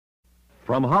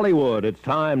From Hollywood, it's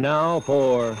time now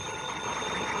for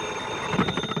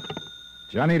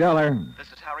Johnny Dollar. This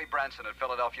is Harry Branson at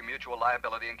Philadelphia Mutual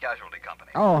Liability and Casualty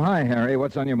Company. Oh, hi, Harry.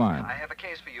 What's on your mind? I have a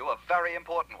case for you, a very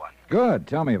important one. Good.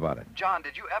 Tell me about it. John,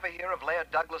 did you ever hear of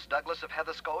Laird Douglas of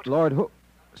Heatherscote? Lord, who...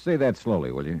 Say that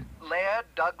slowly, will you? Laird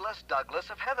Douglas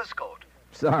of Heatherscote.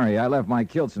 Sorry, I left my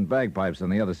kilts and bagpipes on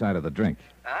the other side of the drink.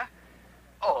 Huh?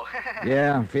 Oh.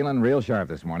 Yeah, I'm feeling real sharp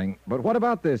this morning. But what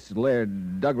about this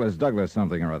Laird Douglas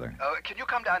something or other? Can you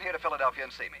come down here to Philadelphia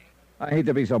and see me? I hate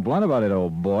to be so blunt about it,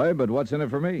 old boy, but what's in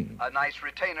it for me? A nice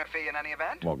retainer fee in any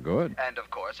event. Well, good. And, of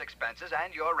course, expenses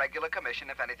and your regular commission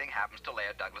if anything happens to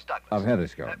Laird Douglas. Of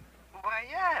Heatherscote. Why,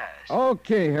 yes.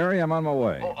 Okay, Harry, I'm on my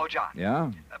way. Oh, John. Yeah?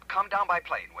 Come down by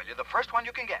plane, will you? The first one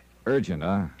you can get. Urgent,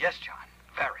 huh? Yes, John.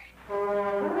 Very.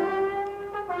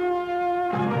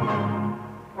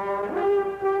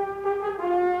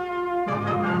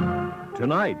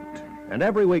 Tonight and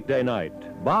every weekday night,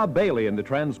 Bob Bailey in the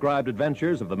transcribed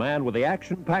adventures of the man with the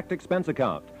action-packed expense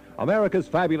account, America's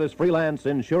fabulous freelance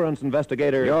insurance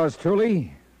investigator. Yours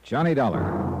truly, Johnny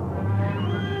Dollar.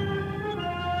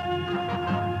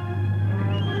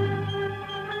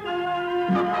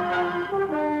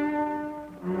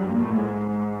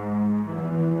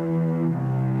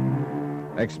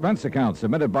 Expense account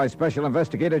submitted by Special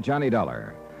Investigator Johnny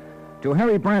Dollar to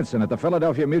Harry Branson at the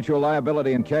Philadelphia Mutual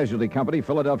Liability and Casualty Company,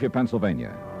 Philadelphia,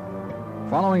 Pennsylvania.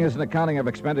 Following is an accounting of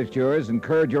expenditures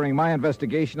incurred during my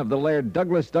investigation of the Laird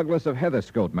Douglas of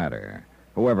Heatherscote matter,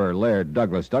 whoever Laird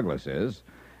Douglas is,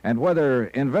 and whether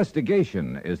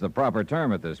investigation is the proper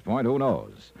term at this point, who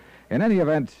knows. In any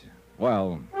event,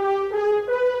 well...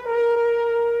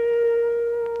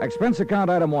 Expense account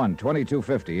item 1,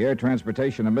 $22.50, air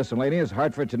transportation and miscellaneous,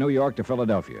 Hartford to New York to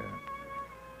Philadelphia.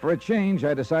 For a change,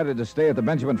 I decided to stay at the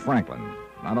Benjamin Franklin,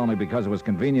 not only because it was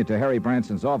convenient to Harry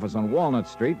Branson's office on Walnut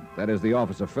Street, that is the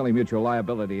office of Philly Mutual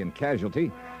Liability and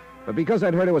Casualty, but because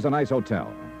I'd heard it was a nice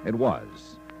hotel. It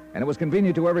was. And it was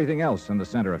convenient to everything else in the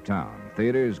center of town.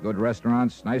 Theaters, good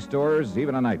restaurants, nice stores,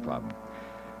 even a nightclub.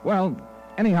 Well,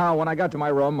 anyhow, when I got to my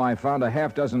room, I found a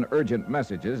half-dozen urgent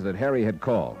messages that Harry had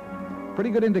called. Pretty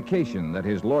good indication that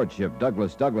his lordship,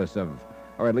 Douglas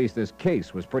or at least this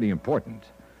case, was pretty important.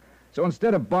 So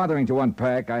instead of bothering to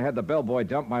unpack, I had the bellboy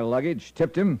dump my luggage,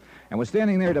 tipped him, and was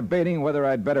standing there debating whether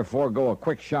I'd better forego a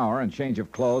quick shower and change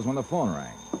of clothes when the phone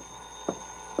rang.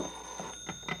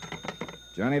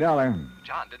 Johnny Dollar.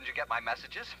 John, didn't you get my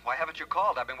messages? Why haven't you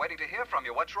called? I've been waiting to hear from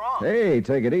you. What's wrong? Hey,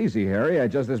 take it easy, Harry. I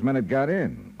just this minute got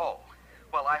in. Oh.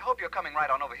 Well, I hope you're coming right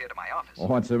on over here to my office. Well,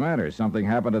 what's the matter? Something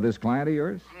happened to this client of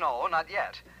yours? No, not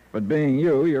yet. But being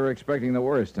you're expecting the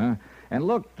worst, huh? And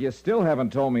look, you still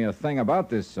haven't told me a thing about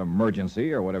this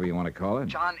emergency, or whatever you want to call it.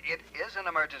 John, it is an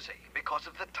emergency because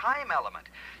of the time element.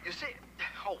 You see,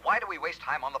 why do we waste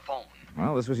time on the phone?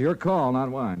 Well, this was your call, not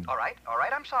mine. All right,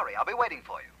 I'm sorry. I'll be waiting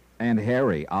for you. And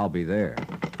Harry, I'll be there.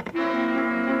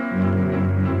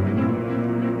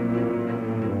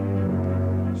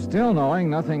 Still knowing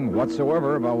nothing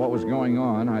whatsoever about what was going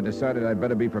on, I decided I'd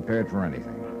better be prepared for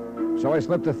anything. So I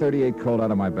slipped a .38 Colt out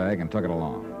of my bag and took it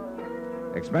along.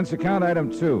 Expense account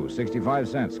item 2, 65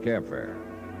 cents, cab fare.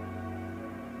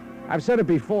 I've said it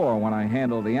before when I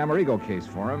handled the Amerigo case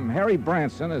for him. Harry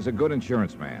Branson is a good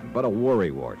insurance man, but a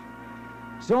worrywart.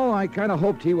 So I kind of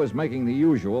hoped he was making the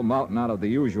usual mountain out of the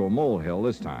usual molehill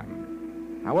this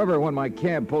time. However, when my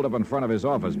cab pulled up in front of his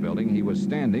office building, he was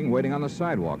standing waiting on the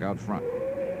sidewalk out front.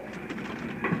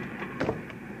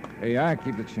 Hey, I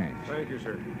keep the change. Thank you,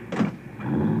 sir.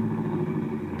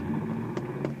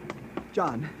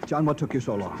 John, what took you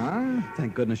so long? Huh?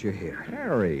 Thank goodness you're here.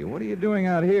 Harry, what are you doing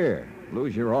out here?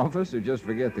 Lose your office or just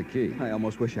forget the key? I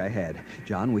almost wish I had.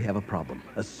 John, we have a problem.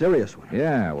 A serious one.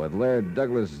 Yeah, with Laird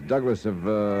Douglas of,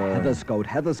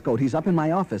 Heatherscote. He's up in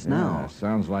my office now.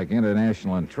 Sounds like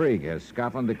international intrigue. Has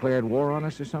Scotland declared war on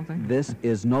us or something? This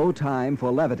is no time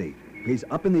for levity. He's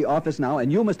up in the office now,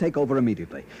 and you must take over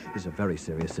immediately. It's a very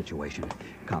serious situation.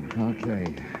 Come.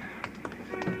 Okay.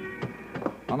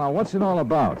 Oh, now, what's it all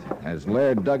about? Has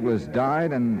Laird Douglas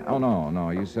died and... Oh, no,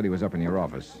 you said he was up in your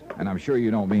office. And I'm sure you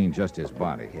don't mean just his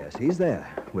body. Yes, he's there,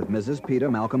 with Mrs.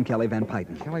 Peter Malcolm Kelly Van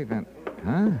Pyten. Kelly Van...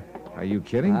 Huh? Are you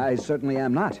kidding? I certainly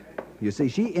am not. You see,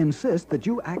 she insists that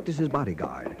you act as his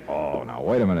bodyguard. Oh, now,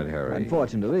 wait a minute, Harry.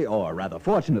 Unfortunately, or rather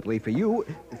fortunately for you,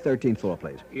 13th floor,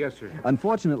 please. Yes, sir.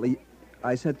 Unfortunately,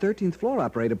 I said 13th floor,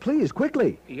 operator. Please,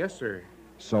 quickly. Yes, sir.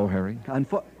 So, Harry?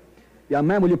 Young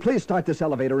man, will you please start this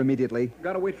elevator immediately?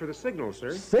 Gotta wait for the signal,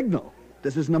 sir. Signal?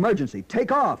 This is an emergency.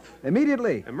 Take off.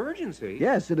 Immediately. Emergency?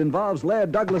 Yes, it involves Laird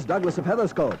Douglas of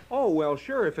Heatherscote. Oh, well,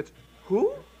 sure, if it's...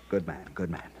 Who? Good man.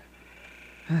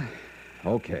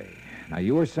 Okay. Now,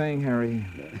 you were saying, Harry,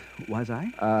 Was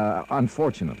I?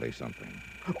 unfortunately something.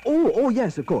 Oh,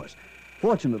 yes, of course.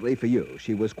 Fortunately for you,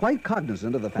 she was quite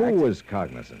cognizant of the fact... Who was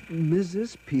cognizant?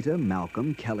 Mrs. Peter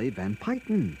Malcolm Kelly Van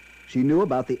Pyton. She knew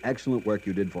about the excellent work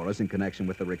you did for us in connection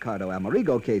with the Ricardo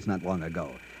Amerigo case not long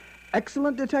ago.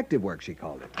 Excellent detective work, she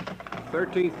called it.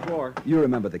 13th floor. You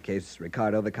remember the case,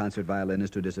 Ricardo, the concert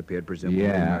violinist who disappeared, presumably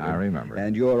Yeah, murdered. I remember.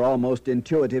 And your almost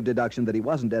intuitive deduction that he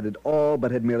wasn't dead at all,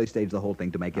 but had merely staged the whole thing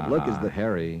to make it look as the...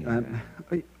 Harry.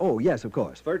 Oh, yes, of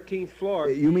course. 13th floor.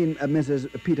 You mean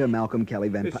Mrs. Peter Malcolm Kelly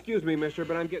Van Pyton? Excuse me, mister,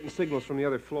 but I'm getting signals from the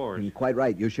other floors. Quite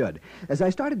right, you should. As I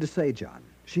started to say, John,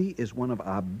 she is one of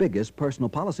our biggest personal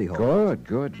policy holders.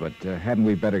 Good. But hadn't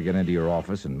we better get into your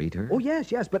office and meet her? Oh,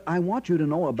 yes, but I want you to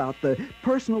know about the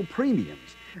personal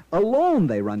premiums. Alone,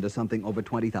 they run to something over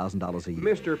 $20,000 a year.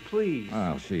 Mister, please.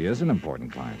 Well, she is an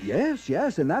important client. Yes,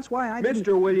 and that's why I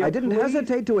Mister, will you I didn't please?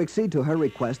 hesitate to accede to her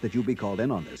request that you be called in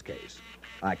on this case.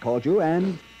 I called you,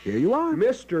 and here you are.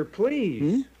 Mister,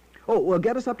 please. Oh, well,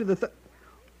 get us up to the...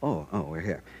 Oh, we're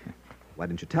here. Why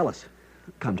didn't you tell us?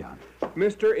 Come, John.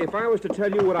 Mister, if I was to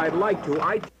tell you what I'd like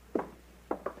to,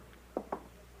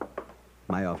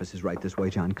 My office is right this way,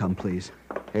 John. Come, please.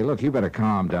 Hey, look, you better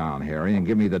calm down, Harry, and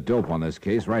give me the dope on this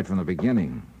case right from the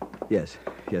beginning. Yes,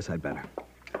 I'd better.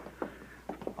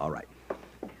 All right.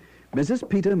 Mrs.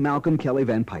 Peter Malcolm Kelly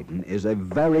Van Pyton is a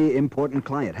very important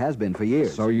client, has been for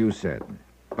years. So you said.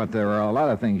 But there are a lot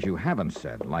of things you haven't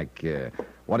said, like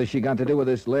what has she got to do with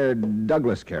this Laird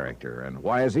Douglas character, and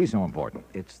why is he so important?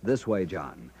 It's this way,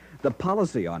 John. The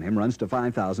policy on him runs to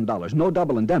 $5,000. No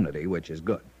double indemnity, which is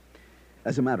good.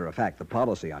 As a matter of fact, the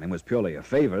policy on him was purely a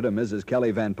favor to Mrs.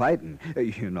 Kelly Van Pyton.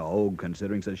 You know,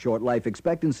 considering such short life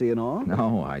expectancy and all.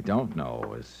 No, I don't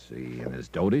know. Is he in his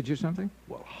dotage or something?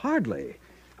 Well, hardly.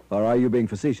 Or are you being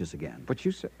facetious again? But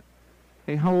you said...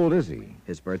 Hey, how old is he?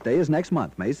 His birthday is next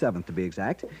month, May 7th, to be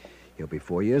exact. He'll be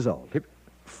 4 years old.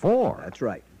 4? That's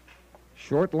right.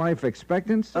 Short life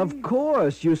expectancy? Of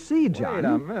course. You see,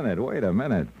 John. Wait a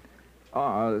minute.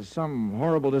 Some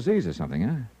horrible disease or something,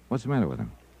 huh? What's the matter with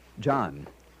him? John,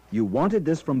 you wanted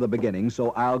this from the beginning,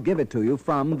 so I'll give it to you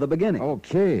from the beginning.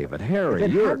 Okay, but Harry,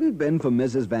 If it hadn't been for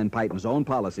Mrs. Van Pyton's own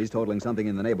policies totaling something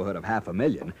in the neighborhood of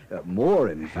 $500,000, more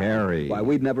in fact, Harry. why,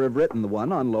 we'd never have written the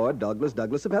one on Lord Douglas of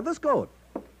Heatherscote.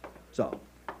 So,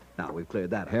 now we've cleared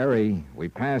that up. Harry, we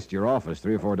passed your office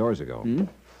 3 or 4 doors ago.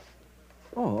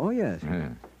 Oh, yes. Yeah.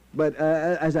 But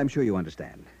as I'm sure you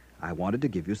understand, I wanted to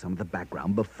give you some of the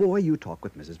background before you talk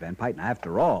with Mrs. Van Pyton.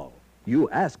 After all, you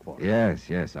asked for it.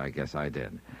 Yes, I guess I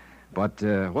did. But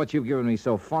what you've given me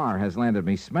so far has landed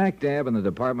me smack dab in the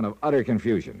department of utter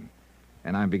confusion.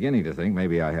 And I'm beginning to think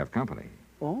maybe I have company.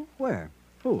 Oh, where?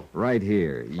 Who? Right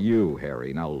here. You,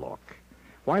 Harry. Now, look.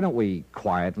 Why don't we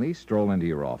quietly stroll into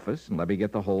your office and let me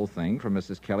get the whole thing from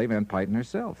Mrs. Kelly Van Pyton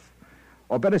herself?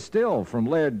 Or better still, from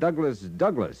Laird Douglas.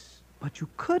 But you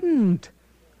couldn't.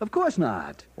 Of course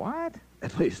not. What?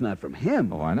 At least not from him.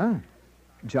 Why not?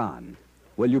 John,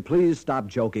 will you please stop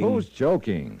joking? Who's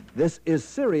joking? This is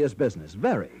serious business,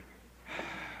 very.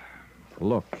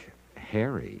 Look,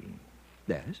 Harry,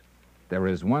 Yes? there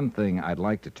is one thing I'd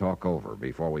like to talk over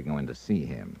before we go in to see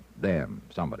him. Them,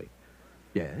 somebody.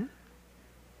 Yes?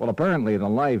 Well, apparently the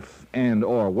life and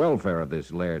or welfare of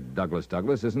this Laird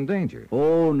Douglas is in danger.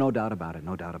 Oh, no doubt about it,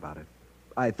 no doubt about it.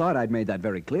 I thought I'd made that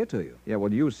very clear to you. Yeah,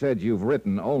 well, you said you've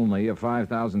written only a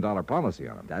 $5,000 policy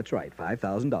on him. That's right,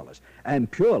 $5,000. And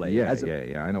purely Yeah, as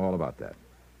I know all about that.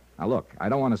 Now, look, I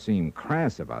don't want to seem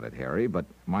crass about it, Harry, but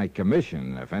my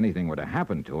commission, if anything were to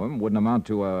happen to him, wouldn't amount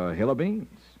to a hill of beans.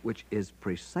 Which is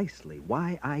precisely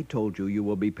why I told you you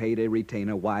will be paid a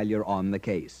retainer while you're on the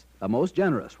case. A most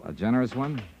generous A one. generous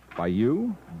one? By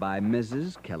you? By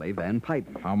Mrs. Kelly Van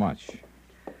Pyton. How much?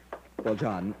 Well,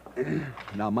 John,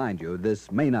 now mind you,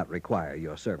 this may not require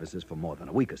your services for more than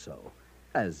a week or so.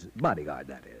 As bodyguard,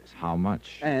 that is. How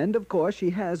much? And, of course, she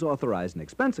has authorized an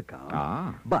expense account.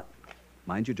 Ah. But,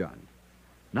 mind you, John,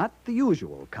 not the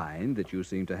usual kind that you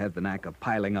seem to have the knack of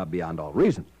piling up beyond all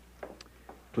reason.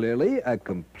 Clearly, a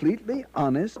completely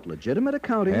honest, legitimate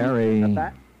accounting... Harry, of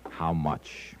that. how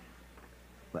much?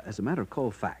 Well, as a matter of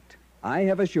cold fact, I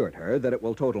have assured her that it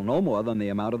will total no more than the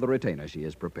amount of the retainer she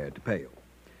is prepared to pay you.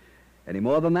 Any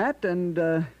more than that, and,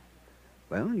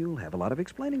 well, you'll have a lot of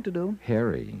explaining to do.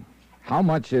 Harry, how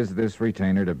much is this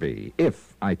retainer to be,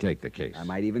 if I take the case? I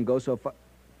might even go so far...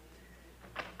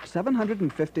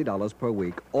 $750 per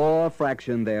week, or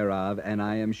fraction thereof, and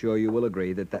I am sure you will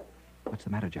agree that... What's the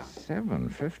matter, John?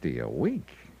 $750 a week,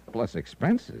 plus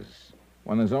expenses,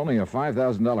 when there's only a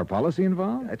 $5,000 policy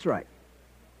involved? That's right.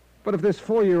 But if this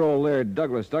 4-year-old Laird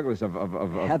Douglas of...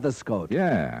 Heatherscote.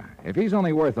 Yeah, if he's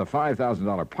only worth a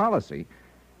 $5,000 policy...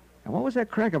 And what was that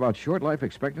crack about short life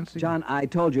expectancy? John, I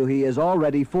told you he is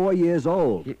already 4 years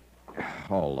old.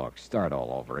 Oh, look, start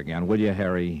all over again, will you,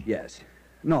 Harry? Yes.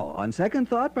 No, on second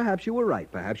thought, perhaps you were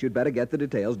right. Perhaps you'd better get the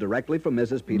details directly from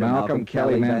Mrs. Peter Malcolm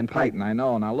Kelly Van Pyton. I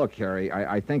know. Now, look, Harry,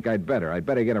 I think I'd better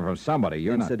get them from somebody.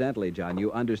 You're Incidentally, John,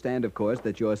 you understand, of course,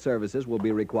 that your services will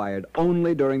be required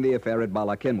only during the affair at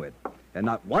Bala Cynwyd, and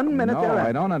not 1 minute thereafter. No,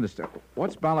 I don't understand.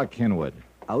 What's Bala Cynwyd?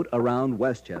 Out around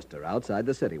Westchester, outside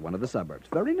the city, one of the suburbs.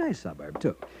 Very nice suburb,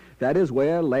 too. That is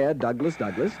where Laird Douglas...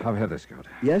 Of Heatherscote.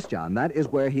 Yes, John, that is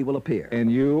where he will appear.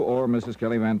 And you or Mrs.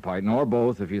 Kelly Van Pyton, or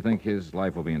both, if you think his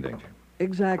life will be in danger.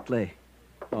 Exactly.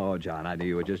 Oh, John, I knew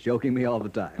you were just joking me all the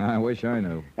time. I wish I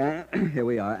knew. Here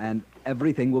we are, and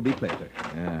everything will be clear.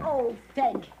 Yeah. Oh,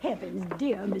 thank heavens,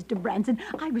 dear Mr. Branson.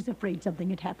 I was afraid something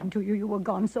had happened to you. You were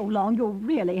gone so long, you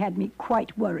really had me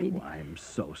quite worried. Oh, I'm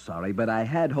so sorry, but I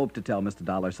had hoped to tell Mr.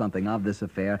 Dollar something of this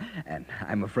affair, and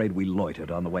I'm afraid we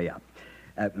loitered on the way up.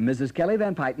 Mrs. Kelly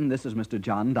Van Pyton, this is Mr.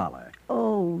 John Dollar.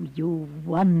 Oh, you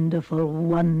wonderful,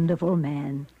 wonderful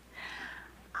man.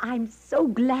 I'm so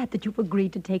glad that you've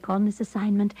agreed to take on this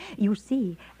assignment. You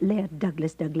see, Laird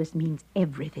Douglas means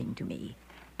everything to me,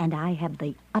 and I have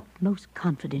the utmost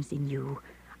confidence in you.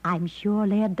 I'm sure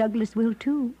Laird Douglas will,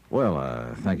 too.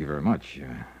 Well, thank you very much.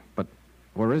 But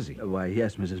where is he? Why,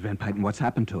 yes, Mrs. Van Pyton, what's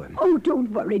happened to him? Oh, don't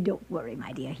worry,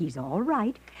 my dear. He's all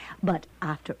right. But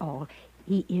after all,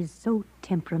 he is so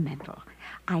temperamental.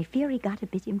 I fear he got a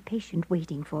bit impatient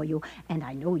waiting for you, and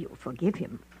I know you'll forgive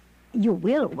him. You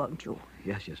will, won't you?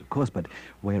 Yes, of course, but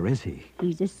where is he?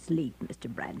 He's asleep, Mr.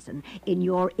 Branson, in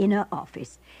your inner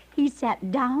office. He sat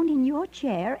down in your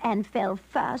chair and fell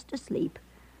fast asleep.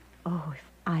 Oh, if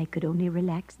I could only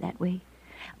relax that way.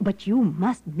 But you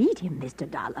must meet him, Mr.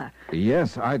 Dollar.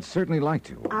 Yes, I'd certainly like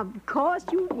to. Of course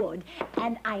you would,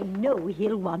 and I know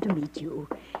he'll want to meet you.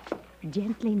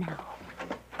 Gently now.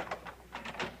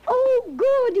 Oh,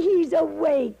 good, he's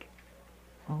awake.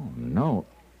 Oh, no.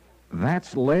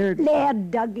 That's Laird...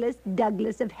 Laird Douglas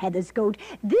of Heatherscote.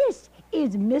 This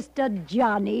is Mr.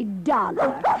 Johnny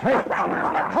Dollar. Hey!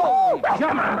 Oh,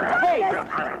 John! Hey!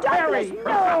 Douglas,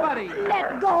 no!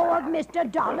 Let go of Mr.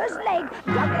 Dollar's leg.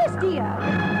 Douglas, dear.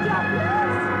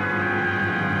 Douglas!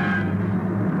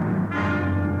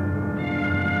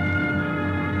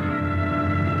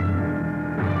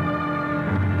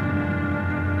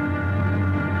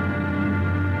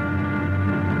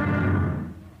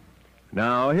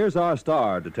 Now, here's our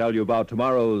star to tell you about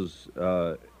tomorrow's,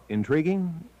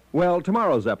 intriguing? Well,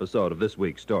 tomorrow's episode of this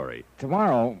week's story.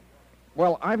 Tomorrow...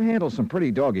 Well, I've handled some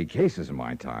pretty doggy cases in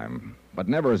my time, but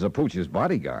never as a pooch's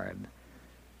bodyguard.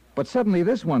 But suddenly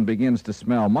this one begins to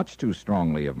smell much too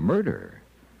strongly of murder.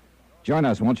 Join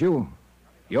us, won't you?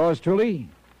 Yours truly,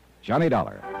 Johnny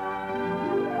Dollar.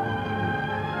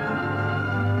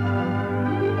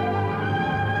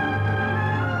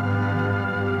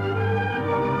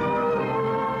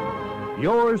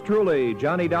 Yours truly,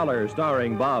 Johnny Dollar,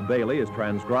 starring Bob Bailey, is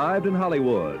transcribed in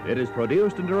Hollywood. It is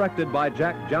produced and directed by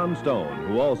Jack Johnstone,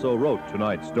 who also wrote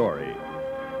tonight's story.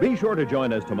 Be sure to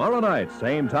join us tomorrow night,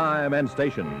 same time and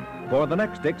station, for the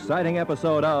next exciting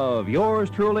episode of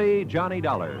Yours truly, Johnny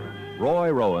Dollar.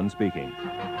 Roy Rowan speaking.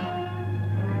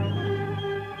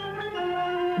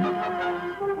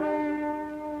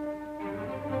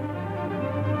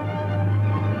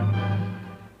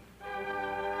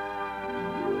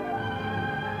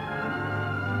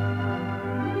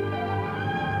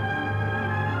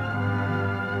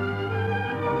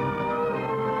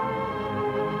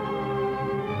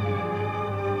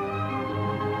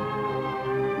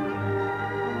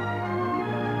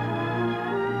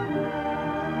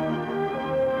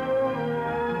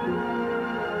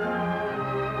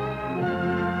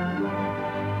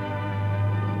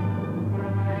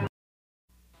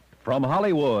 From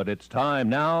Hollywood, it's time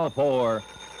now for...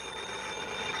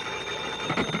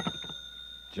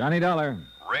 Johnny Dollar.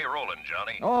 Ray Rowland,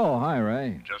 Johnny. Oh, hi,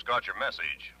 Ray. Just got your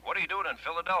message. What are you doing in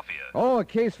Philadelphia? Oh, a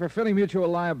case for Philly Mutual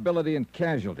Liability and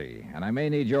Casualty, and I may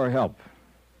need your help.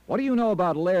 What do you know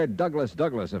about Laird Douglas of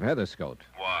Heatherscote?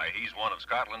 Why, he's one of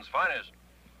Scotland's finest.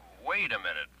 Wait a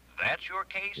minute. That's your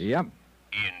case? Yep.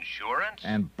 Insurance?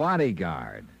 And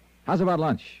bodyguard. How's about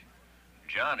lunch?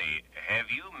 Johnny,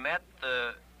 have you met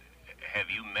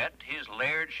his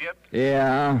lairdship?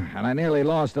 Yeah, and I nearly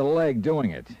lost a leg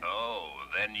doing it. Oh,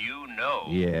 then you know.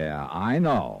 Yeah, I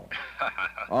know.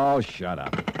 Oh, shut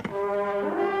up.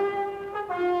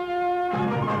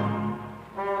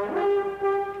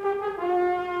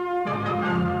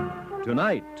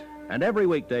 Tonight and every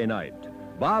weekday night,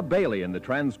 Bob Bailey in the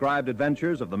transcribed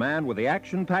adventures of the man with the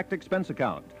action-packed expense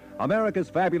account, America's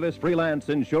fabulous freelance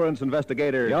insurance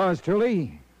investigator. Yours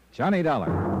truly, Johnny Dollar.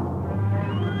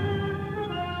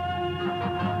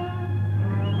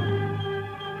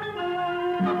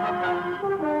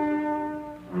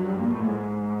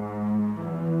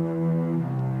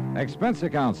 Expense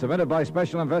account submitted by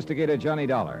Special Investigator Johnny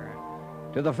Dollar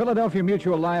to the Philadelphia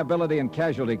Mutual Liability and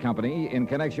Casualty Company in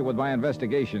connection with my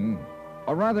investigation,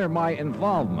 or rather my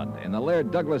involvement in the Laird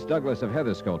Douglas of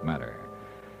Heatherscote matter.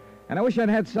 And I wish I'd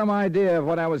had some idea of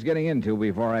what I was getting into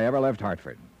before I ever left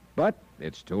Hartford. But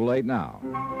it's too late now.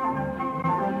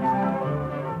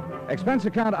 Expense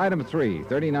account item 3,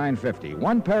 $39.50.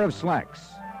 One pair of slacks.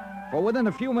 For within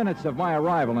a few minutes of my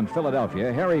arrival in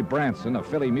Philadelphia, Harry Branson of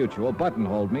Philly Mutual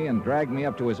buttonholed me and dragged me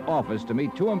up to his office to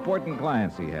meet two important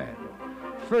clients he had.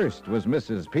 First was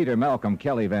Mrs. Peter Malcolm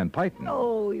Kelly Van Pyton.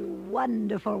 Oh, you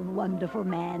wonderful, wonderful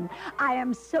man. I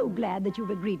am so glad that you've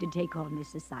agreed to take on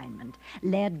this assignment.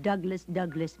 Laird Douglas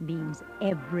means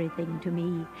everything to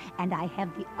me, and I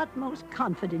have the utmost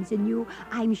confidence in you.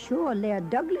 I'm sure Laird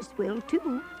Douglas will,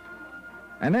 too.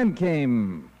 And then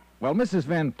came... Well, Mrs.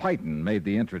 Van Pyton made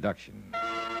the introduction.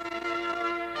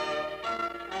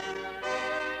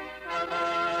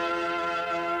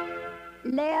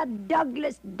 Laird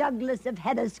Douglas of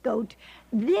Heatherscote,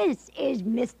 this is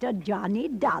Mr. Johnny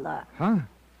Dollar. Huh?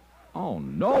 Oh,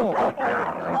 no.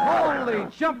 Holy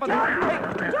jumping...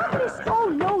 Douglas, oh,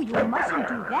 no, you mustn't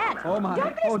do that. Oh, my.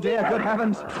 Douglas, Oh, dear, good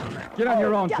heavens. Get on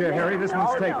your own chair, Douglas, Harry. This no,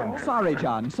 one's taken. no. Sorry,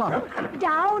 John, sorry.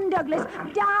 Down, Douglas,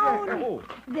 down. Oh.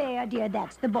 There, dear,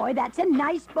 that's the boy. That's a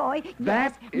nice boy.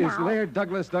 That Yes, is now. Laird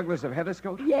Douglas of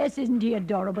Heatherscote? Yes, isn't he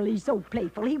adorable? He's so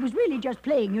playful. He was really just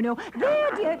playing, you know.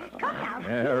 There, dear, come now.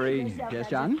 Harry. Get yourself Yes, up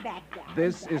John? back down.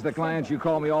 This is the client you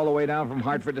called me all the way down from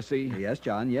Hartford to see? Yes,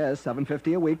 John, yes.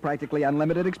 $7.50 a week, practically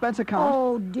unlimited expense account.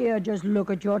 Oh, dear, just look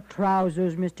at your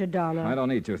trousers, Mr. Dollar. I don't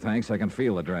need to, thanks. I can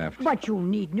feel the draft. But you'll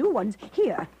need new ones.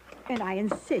 Here. And I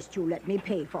insist you let me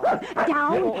pay for them.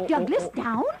 Down, Douglas,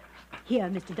 down. Here,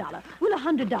 Mr. Dollar. Will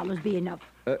 $100 be enough?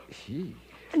 Gee.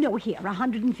 No, here,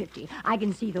 150. I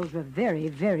can see those were very,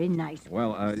 very nice.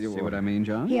 Well, See what I mean,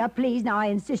 John? Here, please, now I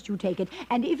insist you take it.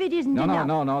 And if it isn't No, enough...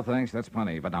 no, thanks. That's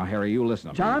plenty. But now, Harry, you listen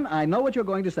to me. John, I know what you're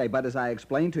going to say, but as I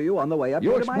explained to you on the way up You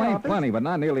here to my explained office... plenty, but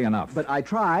not nearly enough. But I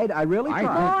tried. I really I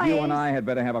tried. think you Boys. and I had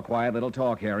better have a quiet little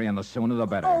talk, Harry, and the sooner the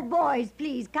better. Oh, boys,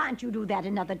 please, can't you do that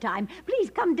another time? Please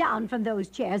come down from those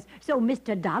chairs so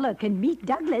Mr. Dollar can meet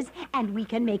Douglas and we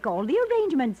can make all the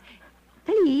arrangements.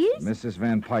 Please? Mrs.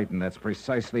 Van Pyton, that's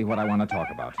precisely what I want to talk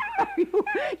about.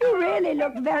 You really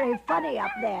look very funny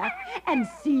up there. And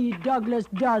see, Douglas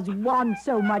does want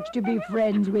so much to be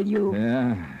friends with you.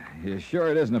 Yeah, you sure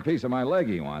it isn't a piece of my leg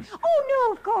he wants? Oh,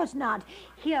 no, of course not.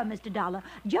 Here, Mr. Dollar,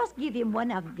 just give him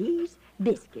one of these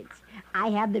biscuits. I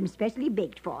have them specially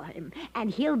baked for him,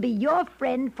 and he'll be your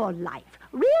friend for life.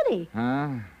 Really? Huh?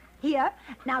 Here,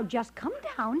 now just come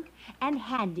down and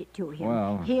hand it to him.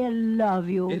 Well- He'll love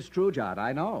you. It's true, John,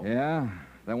 I know. Yeah?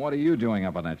 Then what are you doing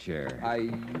up on that chair?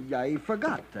 I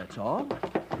forgot, that's all.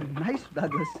 Nice,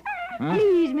 Douglas.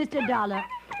 Please, Mr. Dollar.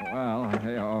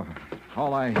 Well,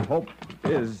 all I hope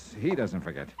is he doesn't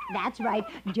forget. That's right.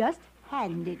 Just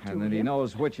hand it to And that he him.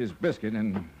 knows which is biscuit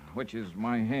and which is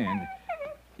my hand.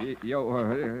 Here,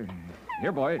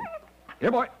 boy.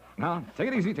 Here, boy. Now, take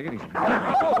it easy, take it easy.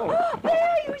 Oh!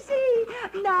 There, you see.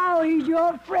 Now he's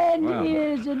your friend. Well.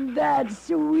 Isn't that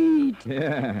sweet?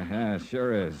 Yeah,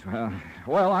 sure is.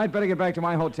 Well, I'd better get back to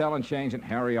my hotel and change, and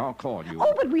Harry, I'll call you.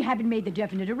 Oh, but we haven't made the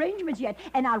definite arrangements yet.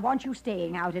 And I want you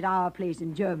staying out at our place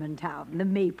in Germantown, the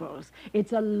Maples.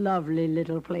 It's a lovely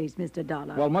little place, Mr.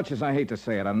 Dollar. Well, much as I hate to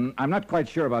say it, I'm not quite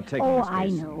sure about taking Oh, this I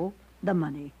case. know. The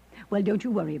money. Well, don't you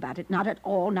worry about it. Not at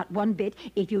all, not one bit.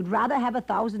 If you'd rather have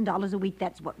 $1,000 a week,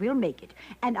 that's what we'll make it.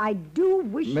 And I do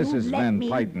wish Mrs. you'd let Van me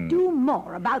Pyton. do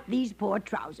more about these poor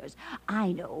trousers.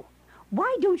 I know.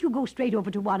 Why don't you go straight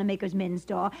over to Wanamaker's men's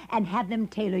store and have them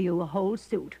tailor you a whole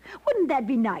suit? Wouldn't that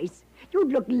be nice?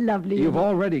 You'd look lovely. You've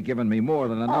already given me more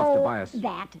than enough to buy us.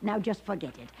 That. Now just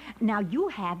forget it. Now you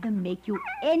have them make you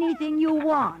anything you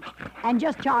want and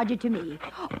just charge it to me.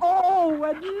 Oh,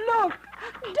 and look!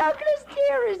 Douglas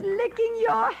dear is licking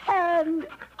your hand.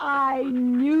 I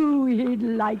knew he'd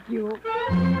like you.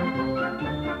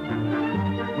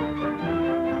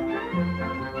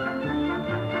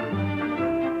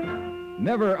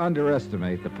 Never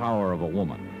underestimate the power of a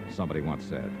woman, somebody once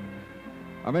said.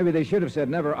 Or maybe they should have said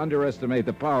never underestimate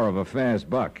the power of a fast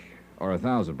buck or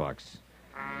 $1,000.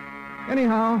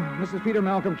 Anyhow, Mrs. Peter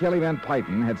Malcolm Kelly Van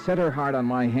Pyton had set her heart on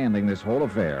my handling this whole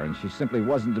affair, and she simply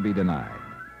wasn't to be denied.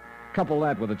 Couple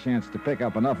that with a chance to pick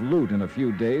up enough loot in a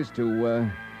few days to,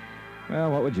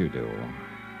 well, what would you do?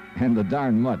 And the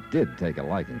darn mutt did take a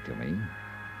liking to me.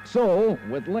 So,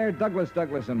 with Laird Douglas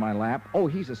in my lap... Oh,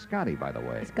 he's a Scotty, by the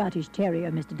way. A Scottish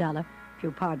Terrier, Mr. Dollar, if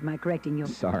you'll pardon my correcting you.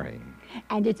 Sorry.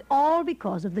 And it's all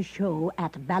because of the show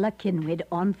at Balakinwid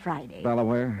on Friday.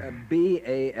 Delaware?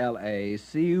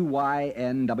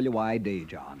 Balacinwyd,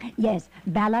 John. Yes,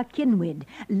 Balakinwid.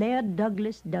 Laird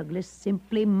Douglas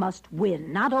simply must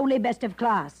win. Not only best of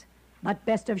class, but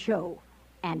best of show.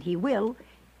 And he will...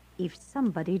 if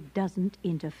somebody doesn't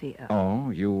interfere. Oh,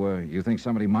 you think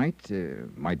somebody might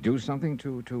do something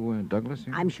to Douglas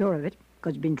here? I'm sure of it,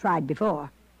 because it's been tried before.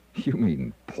 You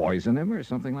mean poison him or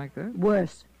something like that?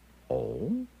 Worse.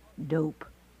 Oh? Dope.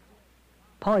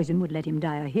 Poison would let him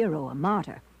die a hero, a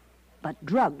martyr. But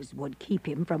drugs would keep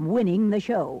him from winning the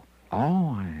show.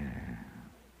 Oh,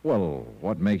 well,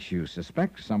 what makes you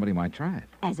suspect somebody might try it?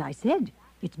 As I said,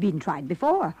 it's been tried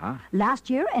before. Huh?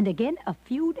 Last year and again a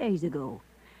few days ago.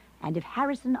 And if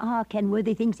Harrison R.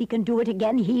 Kenworthy thinks he can do it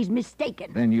again, he's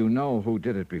mistaken. Then you know who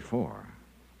did it before.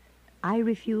 I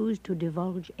refuse to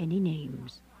divulge any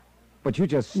names. But you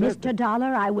just said... Mr.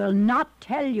 Dollar, I will not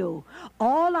tell you.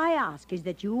 All I ask is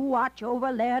that you watch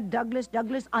over Laird Douglas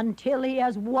until he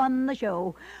has won the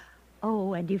show.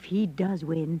 Oh, and if he does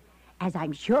win, as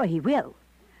I'm sure he will,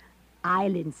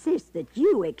 I'll insist that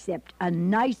you accept a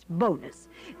nice bonus.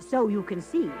 So you can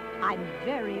see I'm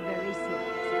very, very serious.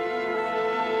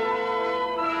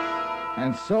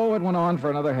 And so it went on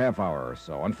for another half hour or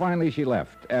so. And finally she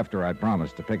left, after I'd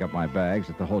promised to pick up my bags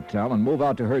at the hotel and move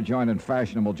out to her joint in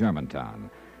fashionable Germantown.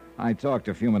 I talked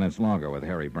a few minutes longer with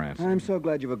Harry Branson. I'm so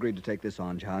glad you've agreed to take this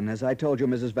on, John. As I told you,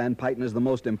 Mrs. Van Pyten is the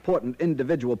most important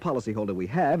individual policyholder we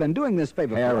have, and doing this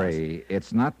favor for us... Harry,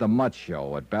 it's not the Mutt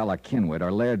Show at Balakinwid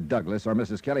or Laird Douglas or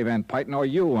Mrs. Kelly Van Pyten or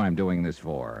you I'm doing this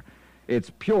for.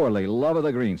 It's purely love of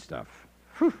the green stuff.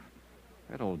 Whew.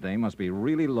 That old dame must be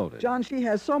really loaded. John, she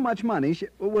has so much money.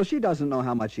 She doesn't know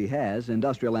how much she has.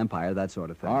 Industrial empire, that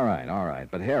sort of thing. All right.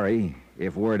 But, Harry,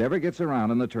 if word ever gets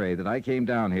around in the trade that I came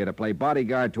down here to play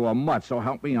bodyguard to a mutt, so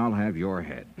help me, I'll have your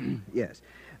head. Yes.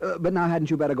 But now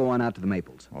hadn't you better go on out to the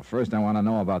Maples? Well, first I want to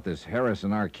know about this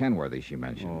Harrison R. Kenworthy she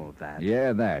mentioned. Oh, that.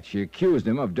 Yeah, that. She accused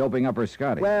him of doping up her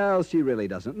Scotty. Well, she really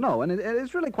doesn't know, and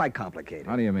it's really quite complicated.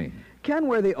 How do you mean?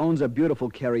 Kenworthy owns a beautiful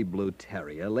Kerry Blue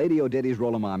Terrier, Lady O'Diddy's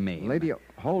Rolamar Maine.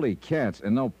 Holy cats,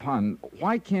 and no pun.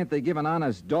 Why can't they give an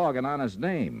honest dog an honest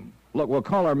name? Look, we'll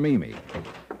call her Mimi.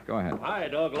 Go ahead. Hi,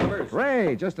 dog lovers.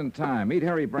 Ray, just in time. Meet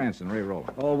Harry Branson, Ray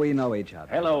Rowland. Oh, we know each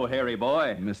other. Hello, Harry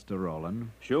boy. Mr. Rowland.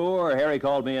 Sure, Harry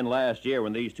called me in last year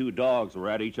when these two dogs were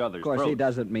at each other's Of course, throats. he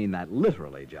doesn't mean that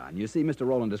literally, John. You see, Mr.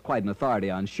 Rowland is quite an authority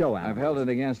on show animals. I've held it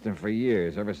against him for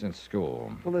years, ever since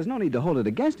school. Well, there's no need to hold it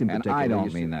against him And particularly. I you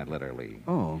don't see. mean that literally.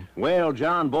 Oh. Well,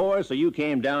 John boy, so you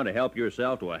came down to help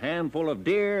yourself to a handful of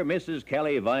dear Mrs.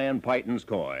 Kelly Van Pyten's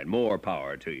coin. More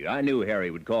power to you. I knew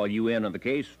Harry would call you in on the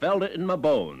case, felt it in my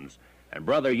bones. And,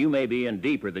 brother, you may be in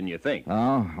deeper than you think.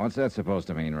 Oh, what's that supposed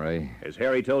to mean, Ray? Has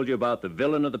Harry told you about the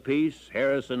villain of the piece,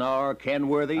 Harrison R.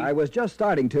 Kenworthy? I was just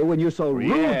starting to when you so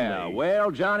rudely... Yeah,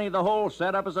 well, Johnny, the whole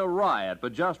setup is a riot,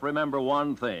 but just remember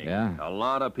one thing. Yeah? A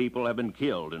lot of people have been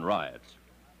killed in riots.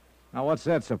 Now, what's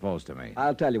that supposed to mean?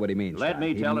 I'll tell you what he means. Let John.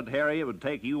 me He tell mean- it, Harry. It would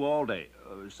take you all day.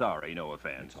 Sorry, no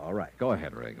offense. All right. Go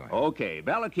ahead, Ray, go ahead. Okay,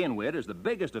 Balakinwid is the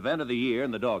biggest event of the year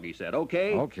in the doggy set,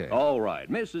 okay? Okay. All right.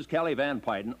 Mrs. Kelly Van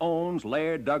Pyten owns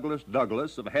Laird Douglas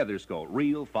of Heatherscote.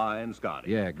 Real fine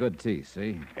Scotty. Yeah, good teeth,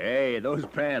 see? Hey, those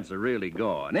pants are really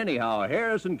gone. Anyhow,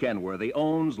 Harrison Kenworthy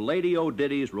owns Lady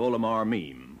O'Diddy's Rolamar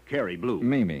Meme, Kerry Blue.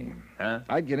 Mimi. Huh?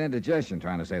 I'd get indigestion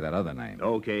trying to say that other name.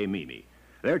 Okay, Mimi.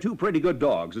 They're two pretty good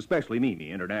dogs, especially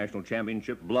Mimi. International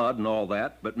championship blood and all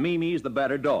that. But Mimi's the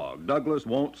better dog. Douglas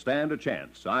won't stand a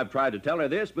chance. I've tried to tell her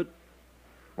this, but...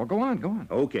 Well, go on.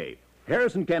 Okay.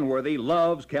 Harrison Kenworthy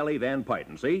loves Kelly Van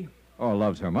Pyten, see? Oh,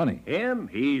 loves her money. Him?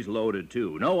 He's loaded,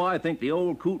 too. No, I think the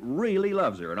old coot really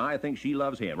loves her, and I think she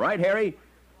loves him. Right, Harry?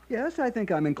 Yes, I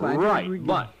think I'm inclined to... Right,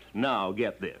 but now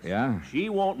get this. Yeah? She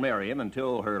won't marry him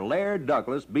until her Laird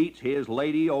Douglas beats his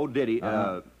Lady O'Diddy,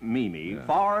 Mimi,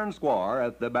 far and square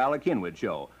at the Balakinwid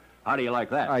show. How do you like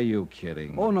that? Are you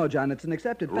kidding? Oh, no, John, it's an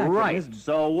accepted fact. Right. It is-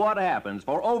 So what happens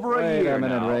for over a Wait year a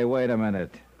minute, now? Ray, wait a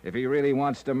minute. If he really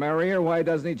wants to marry her, why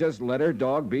doesn't he just let her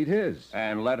dog beat his?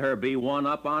 And let her be one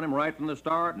up on him right from the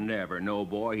start? Never. No,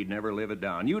 boy, he'd never live it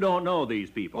down. You don't know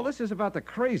these people. Well, this is about the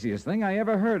craziest thing I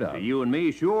ever heard To of. you and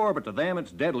me, sure, but to them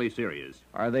it's deadly serious.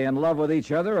 Are they in love with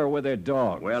each other or with their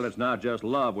dogs? Well, it's not just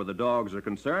love where the dogs are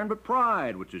concerned, but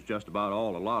pride, which is just about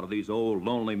all a lot of these old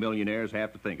lonely millionaires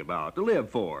have to think about, to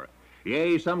live for.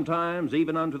 Yea, sometimes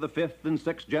even unto the 5th and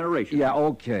 6th generation. Yeah,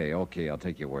 okay, I'll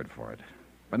take your word for it.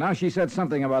 But now she said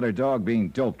something about her dog being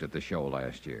doped at the show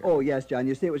last year. Oh, yes, John.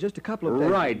 You see, it was just a couple of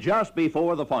days. Right, just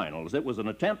before the finals. It was an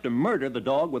attempt to murder the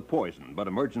dog with poison, but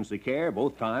emergency care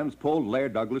both times pulled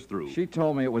Laird Douglas through. She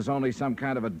told me it was only some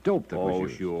kind of a dope that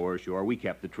was used. Sure. We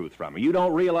kept the truth from her. You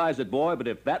don't realize it, boy, but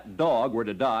if that dog were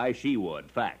to die, she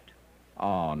would. Fact.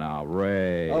 Oh, now,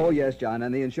 Ray. Oh, yes, John,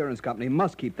 and the insurance company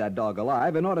must keep that dog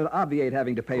alive in order to obviate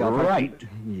having to pay off her... Right.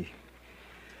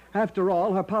 After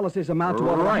all, her policies amount to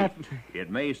over Right. It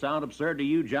may sound absurd to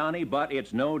you, Johnny, but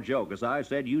it's no joke. As I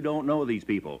said, you don't know these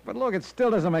people. But look, it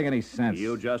still doesn't make any sense.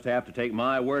 You'll just have to take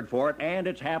my word for it, and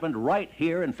it's happened right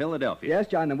here in Philadelphia. Yes,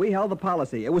 John, and we held the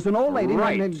policy. It was an old lady...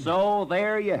 Right, named... so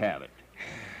there you have it.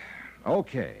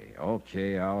 Okay,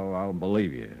 I'll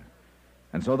believe you.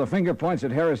 And so the finger points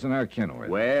at Harrison R. Kenworth.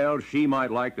 Well, she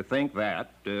might like to think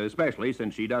that, especially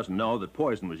since she doesn't know that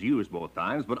poison was used both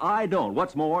times, but I don't.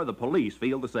 What's more, the police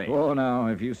feel the same. Oh, now,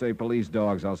 if you say police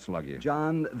dogs, I'll slug you.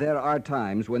 John, there are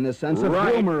times when this sense of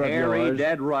Right, humor of Harry, yours...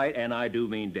 dead right, and I do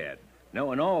mean dead.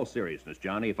 No, in all seriousness,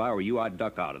 Johnny, if I were you, I'd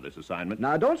duck out of this assignment.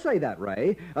 Now, don't say that,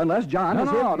 Ray, unless John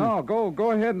is... No,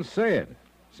 go ahead and say it.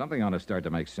 Something ought to start to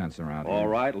make sense around here. All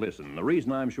right, listen. The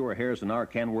reason I'm sure Harrison R.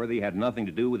 Kenworthy had nothing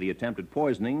to do with the attempted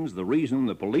poisonings, the reason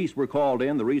the police were called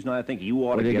in, the reason I think you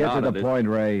ought to get out of to this... the point,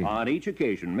 Ray? On each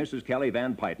occasion, Mrs. Kelly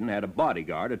Van Pyton had a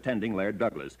bodyguard attending Laird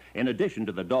Douglas, in addition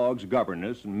to the dog's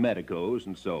governess and medicos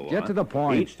and so on. Get to the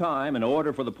point. Each time, in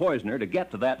order for the poisoner to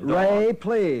get to that dog... Ray,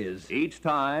 please. Each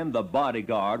time, the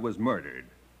bodyguard was murdered.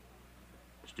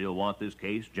 Still want this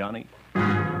case, Johnny?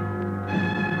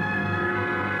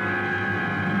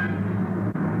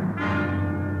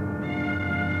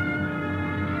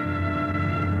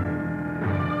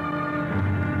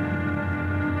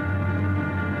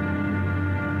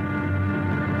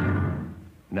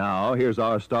 Now, here's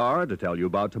our star to tell you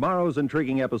about tomorrow's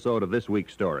intriguing episode of this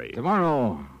week's story.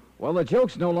 Tomorrow, well, the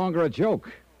joke's no longer a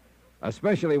joke,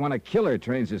 especially when a killer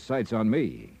trains his sights on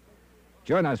me.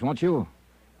 Join us, won't you?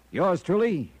 Yours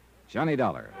truly, Johnny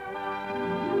Dollar.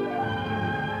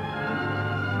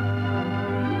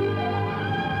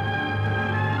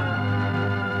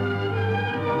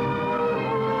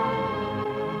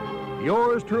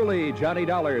 Yours truly, Johnny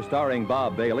Dollar, starring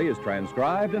Bob Bailey, is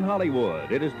transcribed in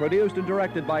Hollywood. It is produced and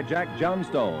directed by Jack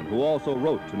Johnstone, who also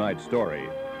wrote tonight's story.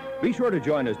 Be sure to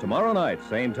join us tomorrow night,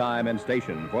 same time and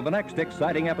station, for the next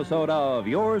exciting episode of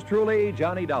Yours truly,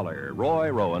 Johnny Dollar. Roy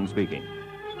Rowan speaking.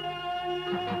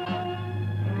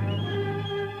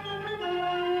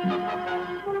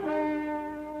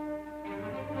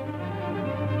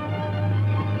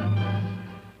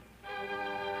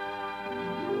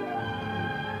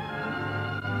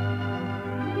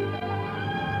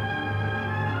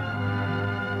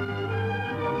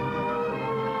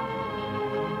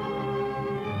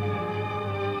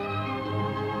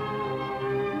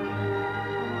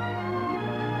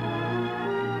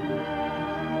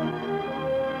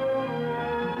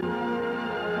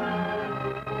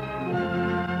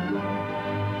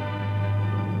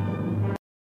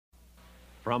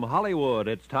 From Hollywood,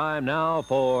 it's time now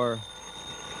for...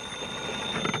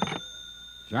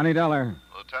 Johnny Dollar.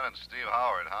 Lieutenant Steve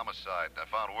Howard, homicide. I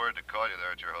found word to call you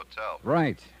there at your hotel.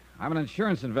 Right. I'm an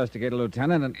insurance investigator,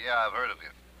 Lieutenant, and... Yeah, I've heard of you.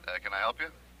 Can I help you?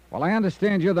 Well, I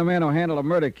understand you're the man who handled a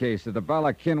murder case at the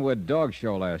Bala Kinwood Dog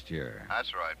Show last year.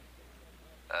 That's right.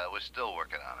 We're still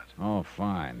working on it. Oh,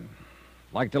 fine.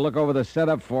 Like to look over the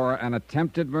setup for an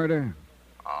attempted murder?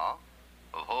 Oh?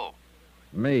 Of who?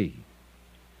 Me.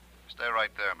 Stay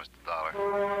right there, Mr. Dollar.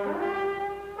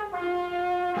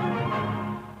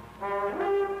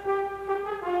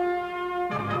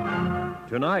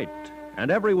 Tonight, and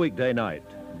every weekday night,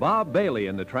 Bob Bailey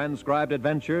in the transcribed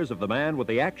adventures of the man with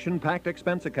the action-packed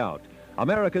expense account,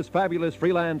 America's fabulous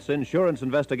freelance insurance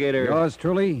investigator... Yours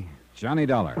truly, Johnny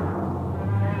Dollar.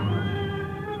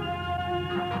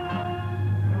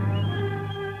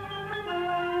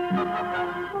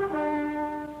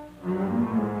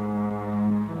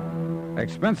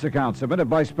 Expense account submitted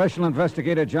by Special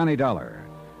Investigator Johnny Dollar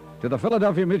to the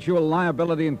Philadelphia Mutual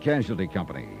Liability and Casualty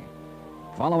Company.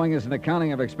 Following is an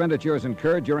accounting of expenditures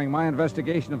incurred during my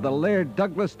investigation of the Laird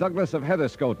Douglas of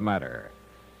Heatherscote matter.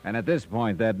 And at this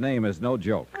point, that name is no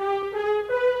joke.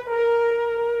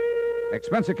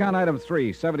 Expense account item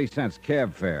 3, 70 cents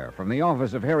cab fare from the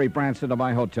office of Harry Branson to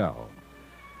my hotel.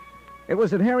 It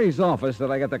was at Harry's office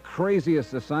that I got the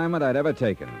craziest assignment I'd ever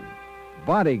taken.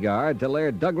 Bodyguard to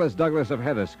Laird Douglas of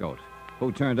Heatherscote,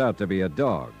 who turned out to be a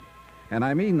dog. And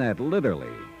I mean that literally.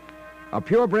 A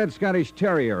purebred Scottish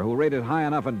terrier who rated high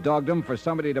enough in dogdom for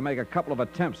somebody to make a couple of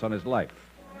attempts on his life.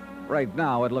 Right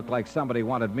now, it looked like somebody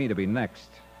wanted me to be next.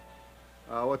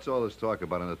 What's all this talk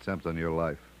about an attempt on your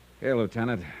life? Here,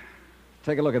 Lieutenant.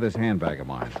 Take a look at this handbag of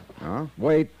mine. Huh?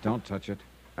 Wait, don't touch it.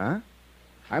 Huh?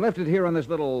 I left it here on this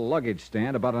little luggage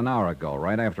stand about an hour ago,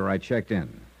 right after I checked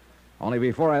in. Only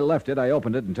before I left it, I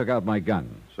opened it and took out my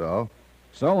gun. So?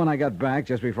 So when I got back,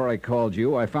 just before I called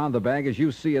you, I found the bag as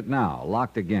you see it now,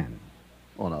 locked again.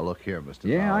 Oh, now look here, Mr.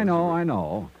 Yeah, Bowers. I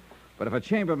know. But if a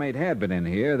chambermaid had been in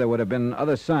here, there would have been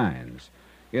other signs.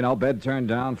 You know, bed turned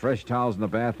down, fresh towels in the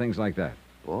bath, things like that.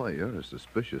 Boy, you're a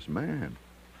suspicious man.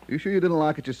 You sure you didn't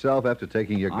lock it yourself after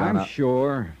taking your gun I'm out?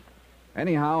 sure.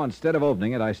 Anyhow, instead of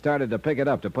opening it, I started to pick it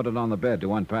up to put it on the bed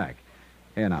to unpack.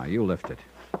 Here now, you lift it.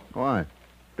 Why?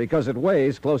 Because it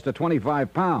weighs close to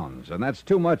 25 pounds, and that's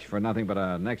too much for nothing but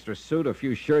an extra suit, a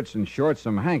few shirts and shorts,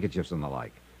 some handkerchiefs and the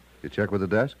like. You check with the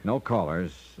desk? No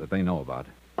callers that they know about.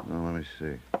 Oh, let me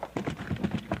see.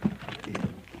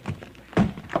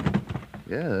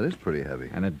 Yeah, that is pretty heavy.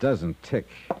 And it doesn't tick.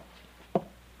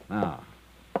 Now,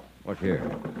 look here.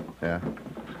 Yeah?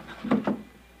 Do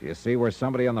you see where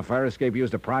somebody on the fire escape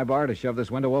used a pry bar to shove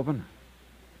this window open?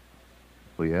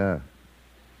 Well, yeah.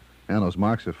 And those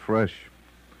marks are fresh.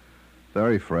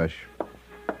 Very fresh.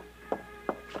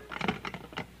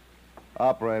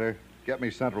 Operator, get me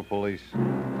Central Police.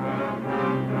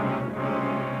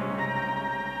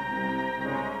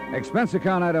 Expense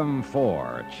account item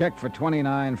 4. Check for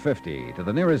 $29.50 to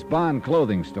the nearest Bond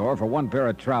clothing store for one pair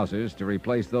of trousers to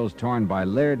replace those torn by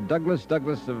Laird Douglas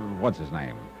of what's his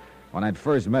name, when I'd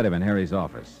first met him in Harry's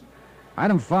office.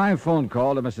 Item 5, phone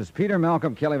call to Mrs. Peter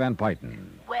Malcolm Kelly Van Pyton.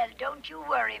 Well, don't you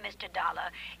worry, Mr. Dollar.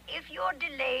 If you're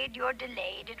delayed, you're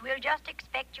delayed, and we'll just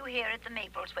expect you here at the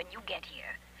Maples when you get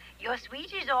here. Your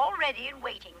suite is all ready and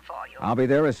waiting for you. I'll be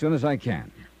there as soon as I can.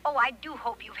 Oh, I do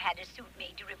hope you've had a suit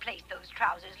made to replace those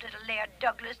trousers little Laird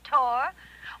Douglas tore.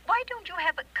 Why don't you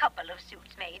have a couple of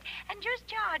suits made and just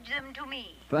charge them to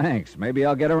me? Thanks. Maybe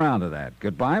I'll get around to that.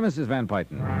 Goodbye, Mrs. Van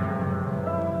Pyton.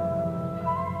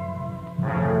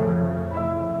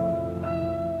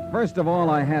 First of all,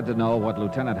 I had to know what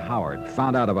Lieutenant Howard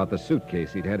found out about the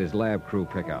suitcase he'd had his lab crew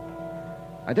pick up.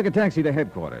 I took a taxi to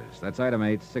headquarters. That's item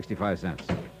 8, 65 cents.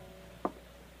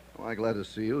 Why, glad to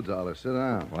see you, Dollar. Sit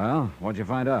down. Well, what'd you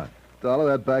find out? Dollar,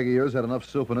 that bag of yours had enough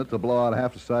soup in it to blow out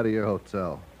half the side of your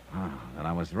hotel. Oh, then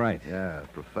I was right. Yeah,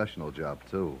 professional job,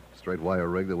 too. Straight wire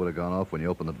rig that would have gone off when you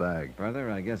opened the bag. Brother,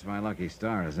 I guess my lucky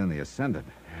star is in the ascendant.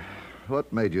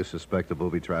 What made you suspect a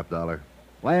booby trap, Dollar?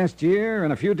 Last year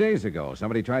and a few days ago,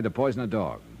 somebody tried to poison a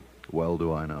dog. Well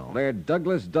do I know. Laird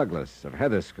Douglas of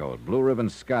Heatherscote, Blue Ribbon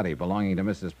Scotty, belonging to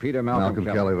Mrs. Peter Malcolm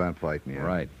Kelly Van Pyton, yeah.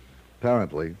 Right.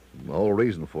 Apparently, the whole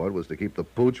reason for it was to keep the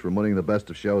pooch from winning the best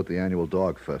of show at the annual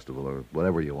dog festival, or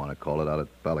whatever you want to call it, out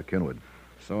at Ballackinwood.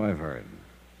 So I've heard.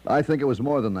 I think it was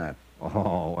more than that.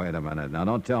 Oh, wait a minute. Now,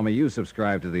 don't tell me you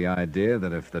subscribe to the idea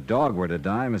that if the dog were to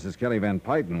die, Mrs. Kelly Van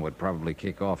Pyton would probably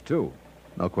kick off, too.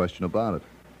 No question about it.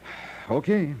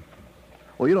 Okay.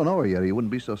 Well, you don't know her yet, or you wouldn't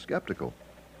be so skeptical.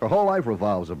 Her whole life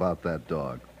revolves about that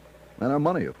dog. And her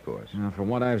money, of course. Now, from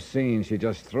what I've seen, she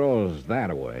just throws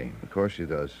that away. Of course she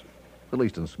does. At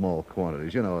least in small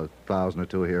quantities. You know, 1,000 or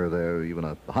 2 here or there, even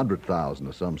 100,000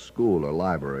 to some school or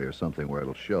library or something where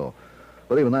it'll show.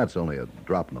 But even that's only a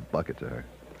drop in the bucket to her.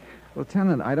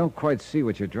 Lieutenant, I don't quite see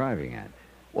what you're driving at.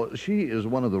 Well, she is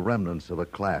one of the remnants of a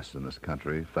class in this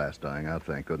country, fast dying out,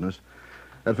 thank goodness,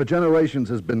 that for generations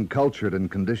has been cultured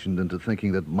and conditioned into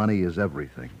thinking that money is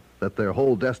everything, that their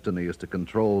whole destiny is to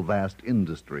control vast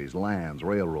industries, lands,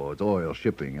 railroads, oil,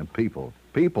 shipping, and people.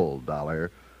 People, Dollar,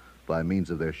 by means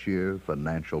of their sheer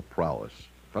financial prowess.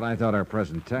 But I thought our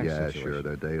present tax Yeah, situation... sure,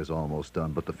 their day is almost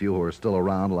done, but the few who are still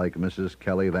around, like Mrs.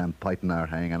 Kelly Van Pyton, are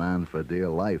hanging on for dear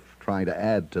life, trying to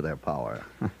add to their power.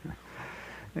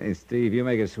 Hey, Steve, you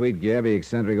make a sweet, gabby,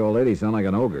 eccentric old lady sound like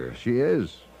an ogre. She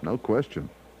is, no question.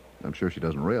 I'm sure she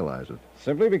doesn't realize it.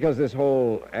 Simply because this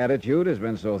whole attitude has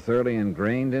been so thoroughly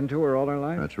ingrained into her all her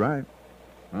life? That's right.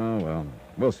 Oh, well,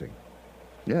 we'll see.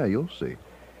 Yeah, you'll see.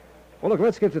 Well, look,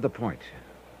 let's get to the point.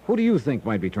 Who do you think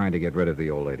might be trying to get rid of the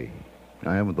old lady?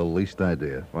 I haven't the least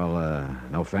idea. Well,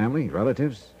 no family,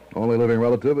 relatives? Only living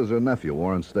relative is her nephew,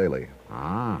 Warren Staley.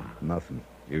 Ah. Nothing.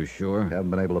 You sure?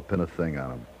 Haven't been able to pin a thing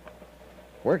on him.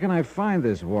 Where can I find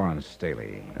this Warren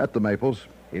Staley? At the Maples.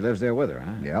 He lives there with her,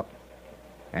 huh? Yep.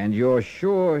 And you're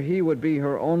sure he would be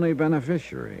her only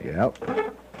beneficiary? Yep.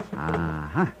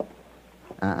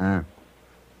 Uh-huh.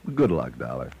 Good luck,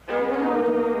 Dollar.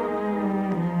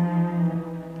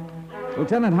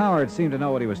 Lieutenant Howard seemed to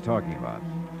know what he was talking about.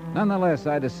 Nonetheless,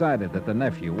 I decided that the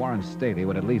nephew, Warren Staley,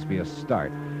 would at least be a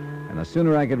start. And the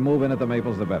sooner I could move in at the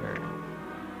Maples, the better.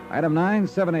 Item 9,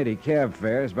 780 cab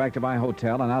fares back to my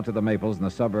hotel and out to the Maples in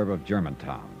the suburb of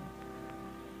Germantown.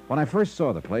 When I first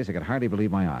saw the place, I could hardly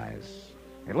believe my eyes.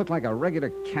 It looked like a regular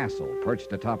castle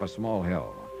perched atop a small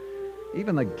hill.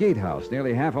 Even the gatehouse,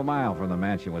 nearly half a mile from the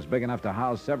mansion, was big enough to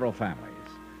house several families.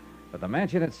 But the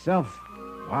mansion itself,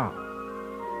 wow.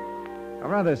 A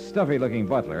rather stuffy-looking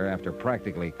butler, after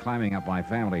practically climbing up my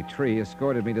family tree,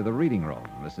 escorted me to the reading room.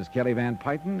 Mrs. Kelly Van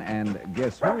Pyton, and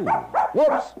guess who?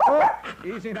 Whoops! Oh,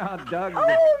 easy now, Doug.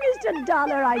 Oh, Mr.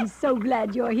 Dollar, I'm so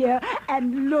glad you're here.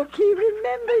 And look, he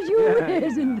remembers you. Yeah.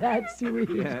 Isn't that sweet?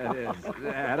 Yeah, it is.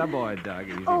 Attaboy, Doug.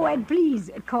 Easy Oh, now. and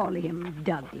please call him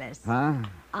Douglas. Huh?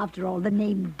 After all, the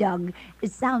name Doug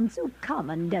sounds so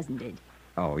common, doesn't it?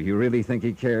 Oh, you really think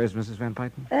he cares, Mrs. Van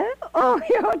Pyton? Oh,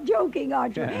 you're joking,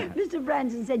 aren't you? Yeah. Mr.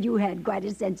 Branson said you had quite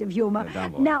a sense of humor.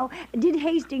 dumb boy. Now, did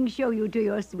Hastings show you to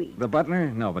your suite? The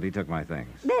butler? No, but he took my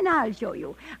things. Then I'll show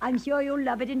you. I'm sure you'll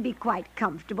love it and be quite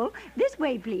comfortable. This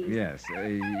way, please. Yes.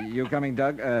 You coming,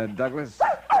 Doug? Douglas?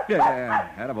 Yeah,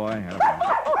 attaboy,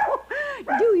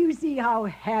 attaboy. Do you see how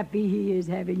happy he is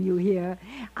having you here?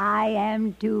 I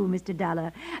am too, Mr.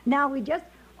 Dollar. Now we just...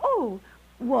 Oh,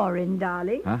 Warren,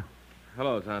 darling. Huh?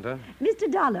 Hello, Tanta.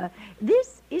 Mr. Dollar,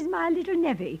 this is my little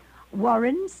nevy,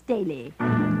 Warren Staley.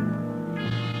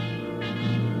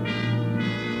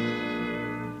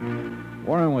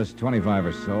 Warren was 25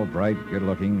 or so, bright,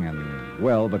 good-looking, and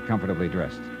well but comfortably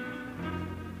dressed.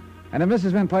 And at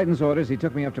Mrs. Van Pyton's orders, he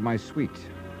took me up to my suite.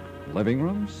 Living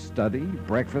room, study,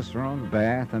 breakfast room,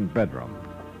 bath, and bedroom.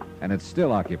 And it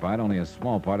still occupied only a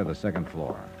small part of the second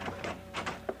floor.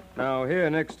 Now, here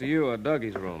next to you are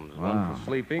Dougie's rooms. Wow. One for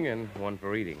sleeping and one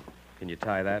for eating. Can you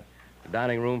tie that? The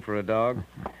dining room for a dog.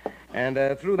 And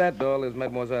through that door lives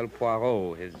Mademoiselle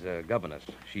Poirot, his governess.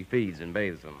 She feeds and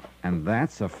bathes him. And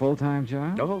that's a full-time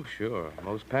job? Oh, sure.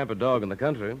 Most pampered dog in the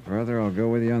country. Brother, I'll go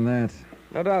with you on that.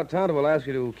 No doubt Tonto will ask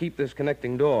you to keep this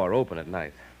connecting door open at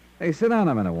night. Hey, sit down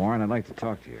a minute, Warren. I'd like to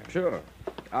talk to you. Sure.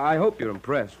 I hope you're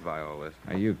impressed by all this.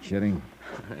 Are you kidding?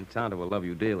 And Tonto will love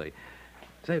you dearly.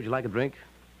 Say, would you like a drink?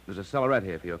 There's a cellarette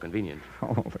here for your convenience.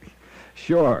 Holy.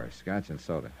 Sure, scotch and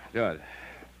soda. Good.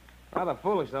 Rather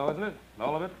foolish, though, isn't it?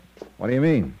 All of it? What do you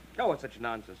mean? Oh, it's such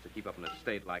nonsense to keep up an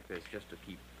estate like this just to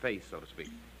keep face, so to speak.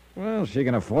 Well, she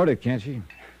can afford it, can't she?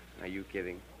 Are you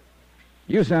kidding?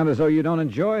 You sound as though you don't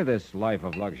enjoy this life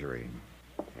of luxury.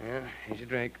 Yeah, here's your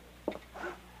drink.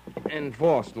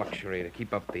 Enforced luxury to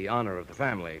keep up the honor of the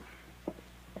family.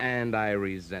 And I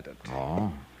resent it.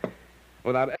 Oh?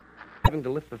 Without having to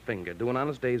lift a finger, do an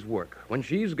honest day's work. When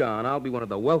she's gone, I'll be one of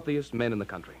the wealthiest men in the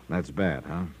country. That's bad,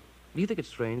 huh? Do you think it's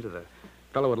strange that a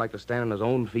fellow would like to stand on his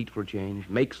own feet for a change,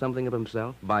 make something of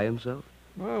himself, by himself?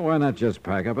 Well, why not just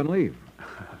pack up and leave?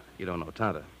 You don't know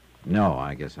Tonto. No,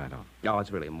 I guess I don't. Oh,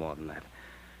 it's really more than that.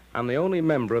 I'm the only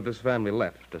member of this family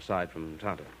left, aside from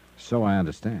Tonto. So I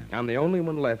understand. I'm the only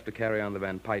one left to carry on the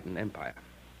Van Pyton empire.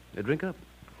 Now, drink up.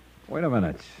 Wait a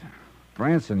minute.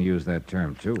 Branson used that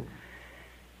term, too.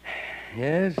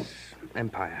 Yes,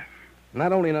 empire.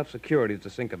 Not only enough securities to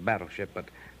sink a battleship, but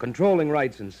controlling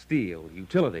rights in steel,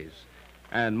 utilities,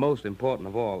 and most important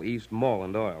of all,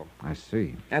 Eastmoreland oil. I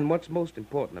see. And what's most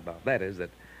important about that is that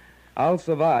I'll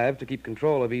survive to keep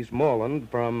control of Eastmoreland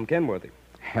from Kenworthy.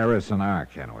 Harrison R.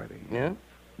 Kenworthy. Yeah?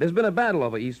 There's been a battle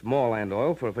over Eastmoreland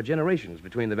oil for generations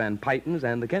between the Van Pytons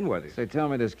and the Kenworthys. Say, tell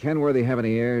me, does Kenworthy have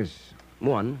any heirs?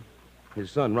 One, his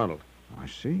son, Ronald. I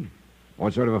see.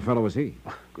 What sort of a fellow was he?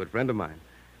 Good friend of mine.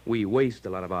 We waste a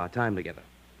lot of our time together.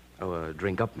 Oh,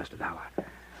 drink up, Mr. Dollar.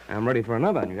 I'm ready for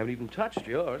another, and you haven't even touched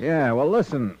yours. Yeah, well,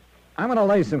 listen. I'm going to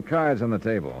lay some cards on the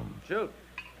table. Shoot.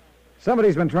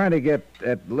 Somebody's been trying to get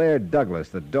at Laird Douglas,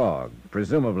 the dog,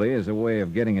 presumably as a way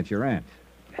of getting at your aunt.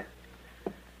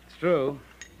 It's true.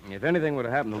 If anything would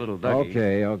have happened to little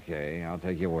Dougie... Okay. I'll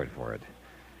take your word for it.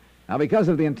 Now, because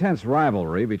of the intense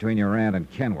rivalry between your aunt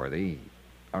and Kenworthy,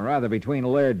 or rather between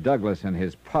Laird Douglas and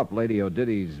his pup, Lady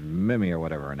O'Diddy's Mimi, or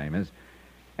whatever her name is,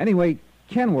 anyway,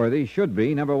 Kenworthy should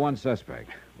be number one suspect.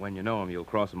 When you know him, you'll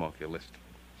cross him off your list.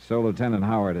 So Lieutenant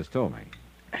Howard has told me.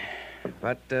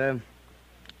 But, go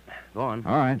on.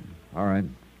 All right.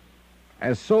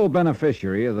 As sole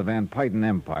beneficiary of the Van Pyton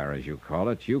Empire, as you call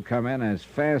it, you come in as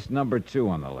fast number 2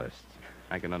 on the list.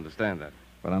 I can understand that.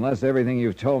 But unless everything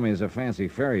you've told me is a fancy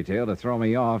fairy tale to throw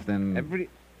me off, then...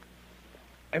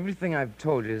 Everything I've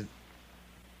told you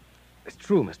is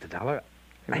true, Mr. Dollar.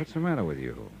 Hey, what's the matter with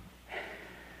you?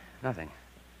 Nothing.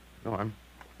 Go on.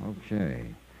 Okay.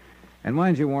 And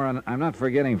mind you, Warren, I'm not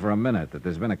forgetting for a minute that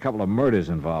there's been a couple of murders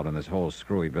involved in this whole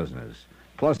screwy business,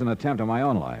 plus an attempt on my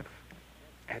own life.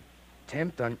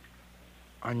 Attempt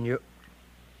on your...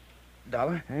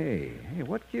 Dollar? Hey,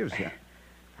 what gives you...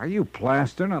 Are you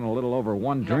plastering on a little over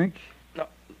one drink? No,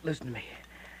 listen to me.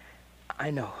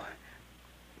 I know.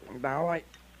 Now I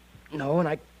know, and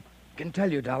I can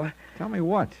tell you, Dollar. Tell me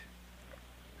what?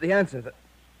 The answer,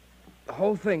 the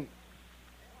whole thing.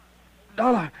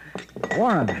 Dollar.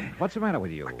 Warren, what's the matter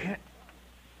with you?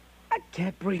 I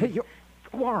can't breathe. Hey,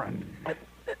 Warren.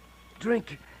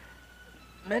 Drink.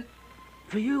 Meant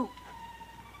for you.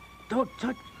 Don't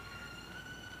touch.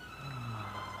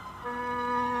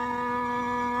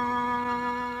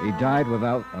 He died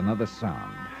without another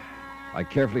sound. I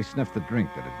carefully sniffed the drink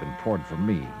that had been poured for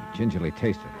me, gingerly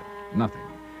tasted it. Nothing.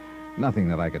 Nothing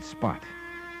that I could spot.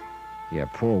 Yeah,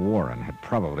 poor Warren had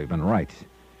probably been right.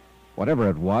 Whatever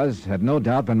it was had no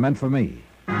doubt been meant for me.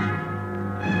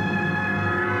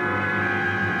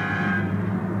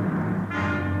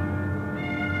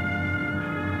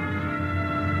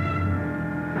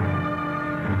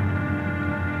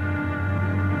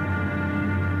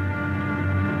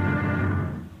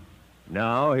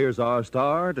 Now, here's our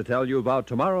star to tell you about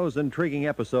tomorrow's intriguing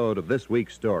episode of this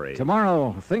week's story.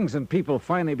 Tomorrow, things and people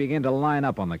finally begin to line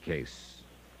up on the case.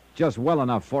 Just well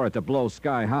enough for it to blow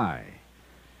sky high.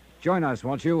 Join us,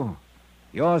 won't you?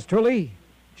 Yours truly,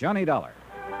 Johnny Dollar.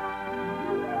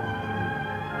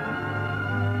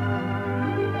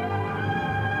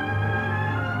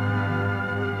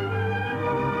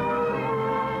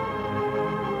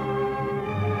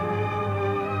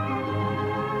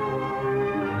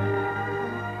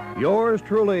 Yours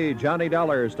truly, Johnny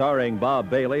Dollar, starring Bob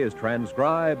Bailey, is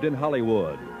transcribed in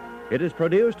Hollywood. It is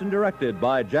produced and directed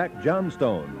by Jack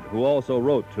Johnstone, who also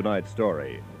wrote tonight's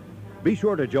story. Be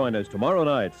sure to join us tomorrow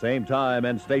night, same time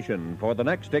and station, for the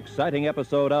next exciting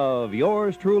episode of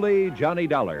Yours truly, Johnny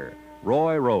Dollar.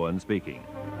 Roy Rowan speaking.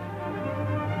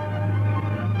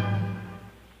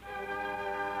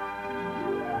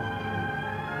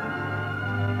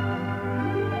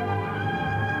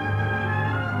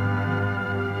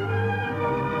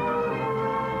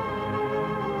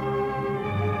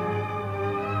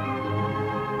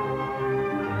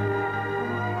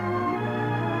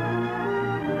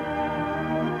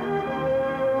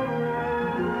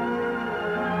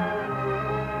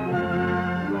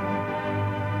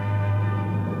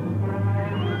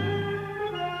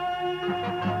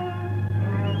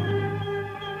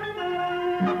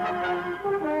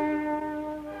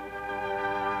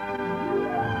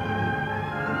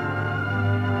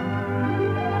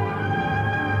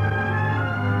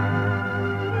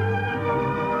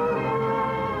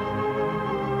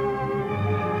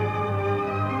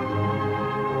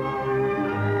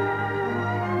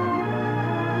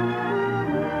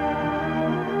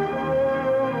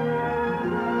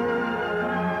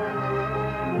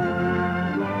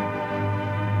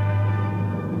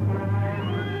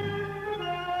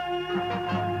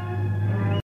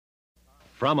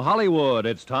 From Hollywood,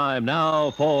 it's time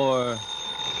now for...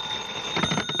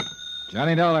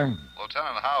 Johnny Dollar.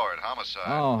 Lieutenant Howard, homicide.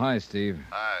 Oh, hi, Steve.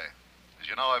 Hi. As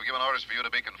you know, I've given orders for you to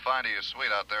be confined to your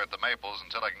suite out there at the Maples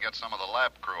until I can get some of the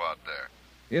lab crew out there.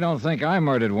 You don't think I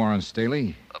murdered Warren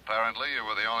Staley? Apparently, you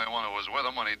were the only one who was with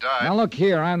him when he died. Now, look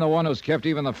here. I'm the one who's kept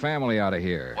even the family out of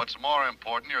here. What's more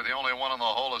important, you're the only one in the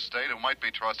whole estate who might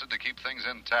be trusted to keep things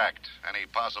intact. Any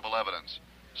possible evidence.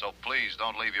 So please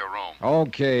don't leave your room.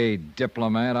 Okay,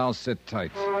 diplomat. I'll sit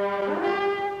tight.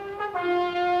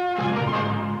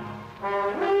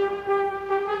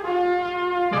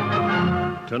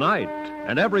 Tonight,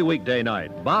 and every weekday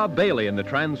night, Bob Bailey in the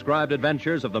transcribed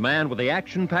adventures of the man with the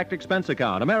action-packed expense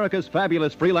account, America's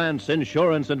fabulous freelance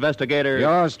insurance investigator.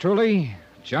 Yours truly,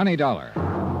 Johnny Dollar.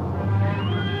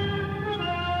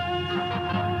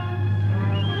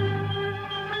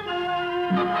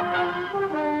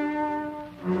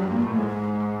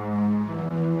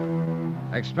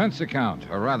 Expense account,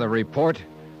 or rather report,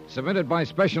 submitted by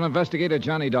Special Investigator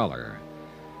Johnny Dollar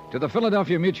to the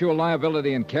Philadelphia Mutual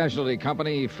Liability and Casualty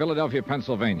Company, Philadelphia,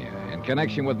 Pennsylvania, in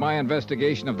connection with my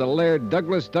investigation of the Laird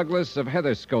Douglas of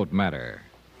Heatherscote matter.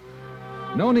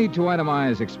 No need to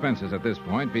itemize expenses at this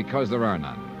point because there are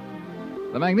none.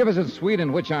 The magnificent suite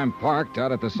in which I'm parked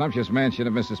out at the sumptuous mansion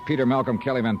of Mrs. Peter Malcolm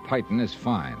Kelly Van Pyten is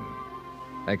fine.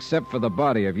 Except for the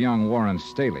body of young Warren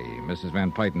Staley, Mrs.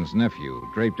 Van Pyten's nephew,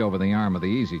 draped over the arm of the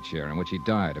easy chair in which he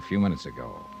died a few minutes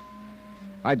ago.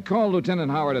 I'd called Lieutenant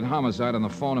Howard at Homicide on the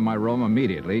phone in my room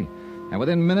immediately, and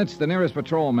within minutes the nearest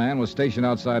patrolman was stationed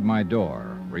outside my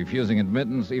door, refusing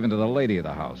admittance even to the lady of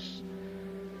the house.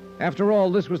 After all,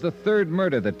 this was the third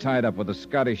murder that tied up with the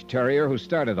Scottish terrier who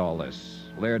started all this,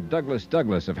 Laird Douglas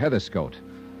of Heatherscote.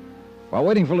 While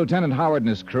waiting for Lieutenant Howard and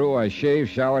his crew, I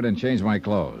shaved, showered, and changed my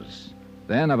clothes.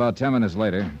 Then, about 10 minutes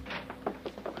later...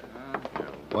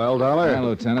 Well, Dollar? Yeah,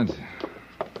 Lieutenant.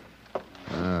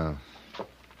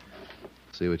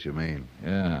 see what you mean.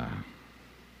 Yeah.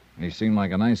 He seemed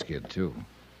like a nice kid, too.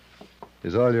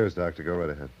 He's all yours, Doctor. Go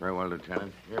right ahead. Very well,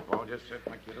 Lieutenant. Here, Paul, just sit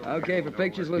like you do. Okay, for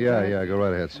pictures, Lieutenant? Yeah, go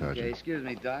right ahead, Okay, Sergeant. excuse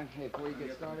me, Doc. Hey, before you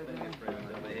get started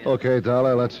here. Okay,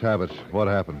 Dollar, let's have it. What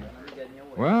happened?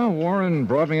 Well, Warren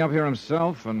brought me up here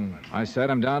himself, and I sat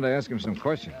him down to ask him some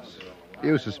questions.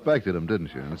 You suspected him,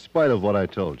 didn't you? In spite of what I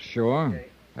told you. Sure.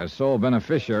 As sole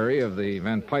beneficiary of the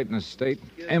Van Pyten estate,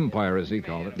 empire, as he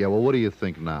called it. Yeah, well, what do you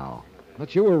think now?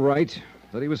 But you were right,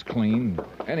 that he was clean.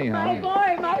 Anyhow. My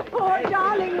boy, my poor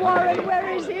darling Warren, where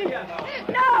is he?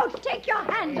 No, take your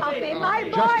hand off him. My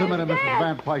boy Just a is minute, dead. Mrs.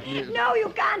 Van Pyten. No, you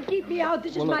can't keep me out.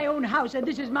 This is my own house, and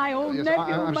this is my own Yes,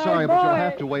 nephew, I'm my sorry, boy. but you'll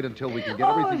have to wait until we can get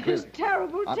everything clear. Oh, this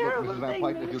terrible, terrible Look, Mrs. Van thing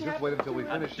Pyten, that if you'll has just wait until we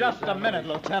finish. Just a minute,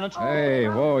 Lieutenant. Hey,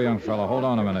 whoa, young fella, hold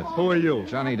on a minute. Who are you?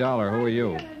 Johnny Dollar, who are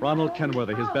you? Ronald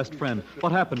Kenworthy, his best friend.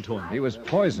 What happened to him? He was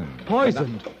poisoned.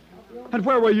 Poisoned? And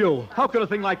where were you? How could a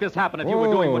thing like this happen if you were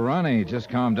doing Whoa, what... Ronnie, just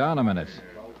calm down a minute.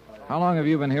 How long have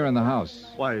you been here in the house?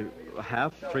 Why,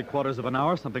 half, 3/4 of an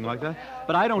hour, something like that.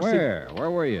 But I don't Where? Where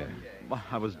were you? Well,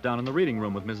 I was down in the reading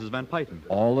room with Mrs. Van Pyten.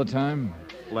 All the time?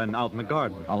 Len out in the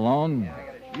garden. Alone?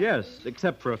 Yes,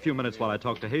 except for a few minutes while I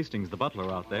talked to Hastings, the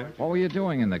butler, out there. What were you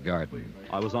doing in the garden?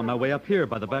 I was on my way up here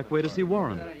by the back way to see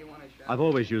Warren. I've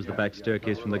always used the back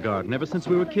staircase from the garden ever since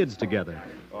we were kids together.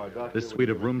 This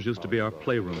suite of rooms used to be our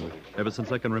playroom ever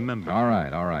since I can remember. All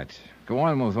right. Go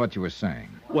on with what you were saying.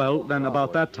 Well, then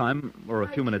about that time, or a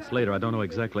few minutes later, I don't know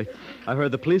exactly, I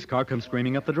heard the police car come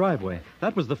screaming up the driveway.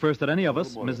 That was the first that any of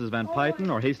us, Mrs. Van Pyten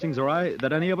or Hastings or I,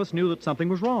 that any of us knew that something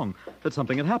was wrong, that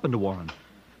something had happened to Warren.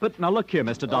 But now look here,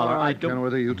 Mr. Dollar, All right, I don't...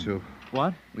 Kenworthy, you two.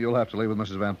 What? You'll have to leave with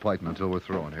Mrs. Van Pyten until we're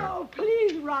through in here. Oh,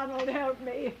 please, Ronald, help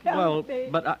me. Help me.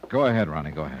 But I... Go ahead,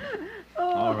 Ronnie, go ahead.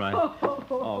 All right.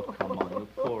 Oh, come on, you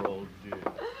poor old dear.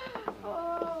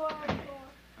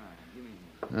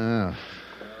 Ah,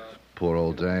 poor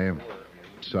old dame.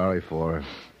 Sorry for her.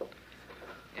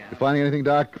 You finding anything,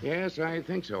 Doc? Yes, I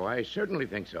think so. I certainly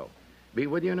think so. Be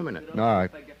with you in a minute. All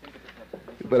right.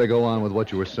 You better go on with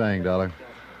what you were saying, Dollar.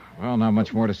 Well, not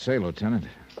much more to say, Lieutenant.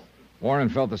 Warren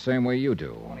felt the same way you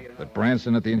do, that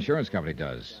Branson at the insurance company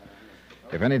does.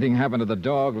 If anything happened to the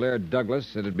dog, Laird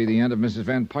Douglas, it'd be the end of Mrs.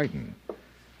 Van Pyten.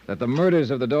 That the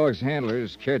murders of the dog's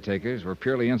handlers, caretakers, were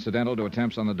purely incidental to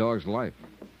attempts on the dog's life.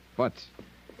 But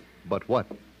what?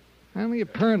 Well, he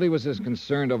apparently was as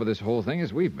concerned over this whole thing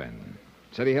as we've been.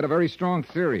 Said he had a very strong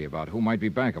theory about who might be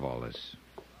back of all this.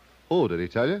 Oh, did he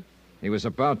tell you? He was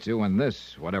about to when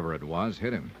this, whatever it was,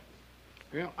 hit him.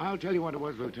 Well, I'll tell you what it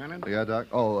was, Lieutenant. Yeah, Doc?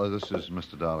 Oh, this is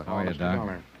Mr. Dollar. How are you, Mr. Doc?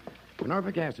 Dollar.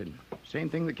 Norfolk acid. Same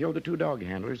thing that killed the two dog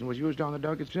handlers and was used on the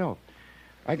dog itself.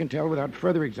 I can tell without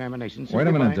further examination. Wait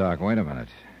a minute, Doc. Wait a minute.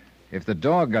 If the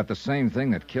dog got the same thing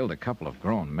that killed a couple of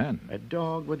grown men. A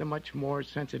dog with a much more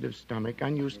sensitive stomach,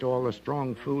 unused to all the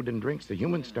strong food and drinks the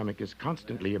human stomach is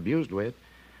constantly abused with,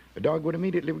 the dog would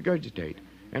immediately regurgitate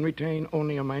and retain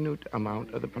only a minute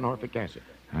amount of the panorphic acid.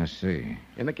 I see.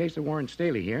 In the case of Warren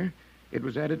Staley here, it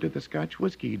was added to the Scotch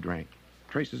whiskey he drank.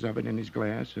 Traces of it in his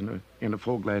glass and in a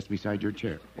full glass beside your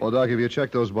chair. Well, Doc, have you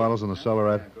checked those bottles in the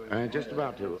cellar, Ed? Just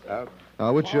about to.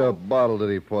 Which bottle did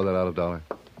he pour that out of, Dollar?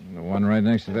 The one right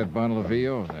next to that bottle of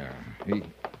VO there.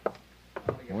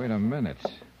 Wait a minute.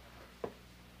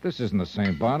 This isn't the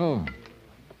same bottle.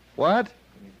 What?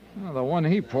 Well, the one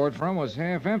he poured from was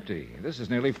half empty. This is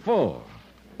nearly full.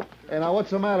 Hey, now,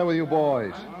 what's the matter with you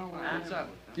boys?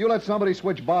 You let somebody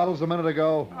switch bottles a minute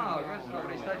ago?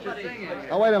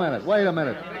 Oh, wait a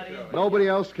minute. Nobody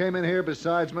else came in here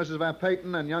besides Mrs. Van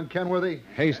Pyten and young Kenworthy?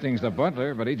 Hastings, the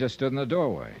butler, but he just stood in the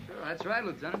doorway. That's right,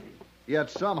 Lieutenant. Yet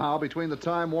somehow, between the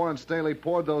time Warren Staley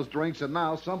poured those drinks and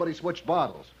now, somebody switched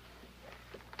bottles.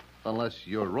 Unless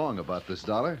you're wrong about this,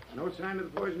 Dollar. No sign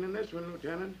of the poison in this one,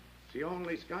 Lieutenant. It's the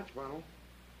only Scotch bottle.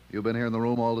 You been here in the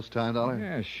room all this time, Dollar?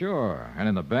 Yeah, sure. And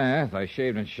in the bath, I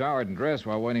shaved and showered and dressed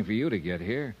while waiting for you to get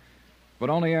here. But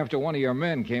only after one of your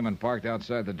men came and parked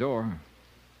outside the door.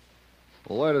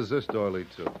 Well, where does this door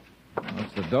lead to?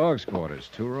 That's the dog's quarters,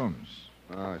 2 rooms.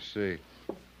 Oh, I see.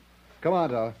 Come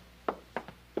on, Dollar.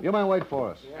 You might wait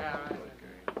for us. Yeah, right.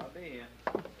 I'll be here.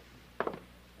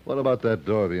 What about that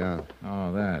door beyond?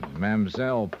 Oh, that.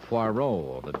 Mademoiselle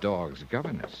Poirot, the dog's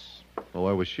governess. Well,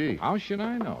 where was she? How should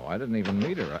I know? I didn't even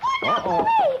meet her. Uh-oh.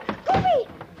 Wait!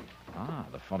 Ah,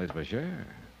 the Folies Bergère.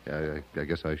 Yeah, I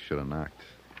guess I should have knocked.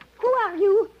 Who are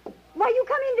you? Why you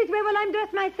come in this way while I'm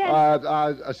dressed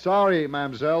myself? Sorry,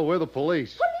 mademoiselle. We're the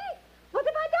police. Police? What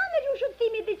have I done that you should see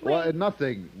me this way? Well,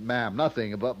 nothing, ma'am,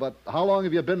 nothing. But how long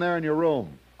have you been there in your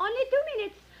room? Only 2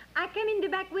 minutes. I came in the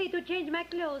back way to change my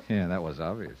clothes. Yeah, that was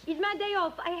obvious. It's my day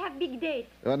off. I have big date.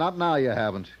 Not now, you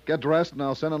haven't. Get dressed, and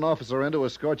I'll send an officer in to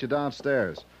escort you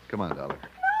downstairs. Come on, Dollar.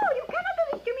 No, you cannot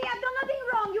do this to me. I've done nothing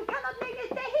wrong. You cannot make me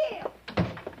stay here.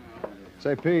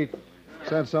 Say, Pete,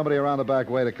 send somebody around the back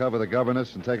way to cover the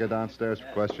governess and take her downstairs for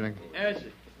questioning. Yes,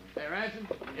 sir. Hey, Ransom,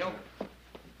 yo.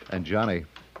 And Johnny,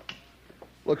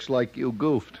 looks like you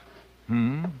goofed.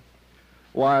 Hmm?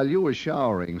 While you were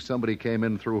showering, somebody came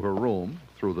in through her room,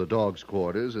 through the dog's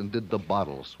quarters, and did the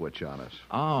bottle switch on us.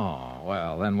 Oh,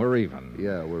 well, then we're even.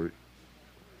 Yeah, we're...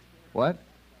 What?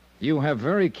 You have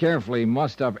very carefully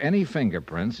mussed up any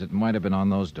fingerprints that might have been on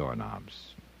those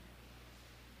doorknobs.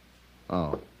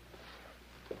 Oh.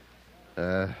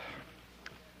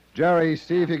 Jerry,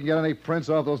 see if you can get any prints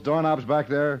off those doorknobs back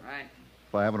there. Right.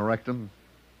 If I haven't wrecked them.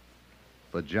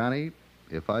 But, Johnny,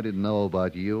 if I didn't know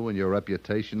about you and your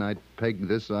reputation, I'd peg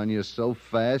this on you so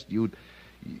fast you'd...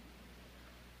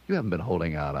 You haven't been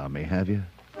holding out on me, have you?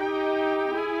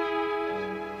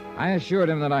 I assured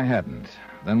him that I hadn't,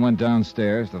 then went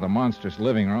downstairs to the monstrous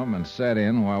living room and sat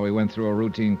in while we went through a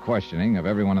routine questioning of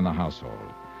everyone in the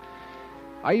household.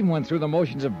 I even went through the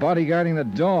motions of bodyguarding the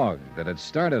dog that had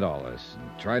started all this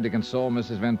and tried to console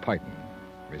Mrs. Van Pyten.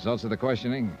 Results of the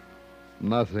questioning?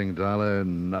 Nothing, Dollar,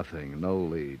 nothing. No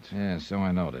leads. Yeah, so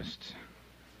I noticed.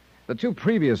 The two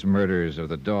previous murders of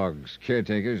the dog's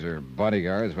caretakers or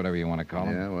bodyguards, whatever you want to call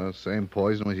them. Yeah, well, same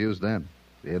poison was used then.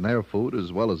 In their food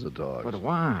as well as the dog's. But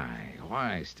why?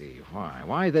 Why, Steve? Why?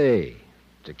 Why they?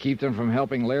 To keep them from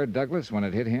helping Laird Douglas when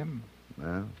it hit him?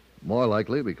 Well, more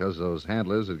likely because those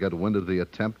handlers had got wind of the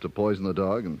attempt to poison the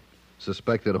dog and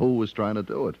suspected who was trying to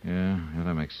do it. Yeah,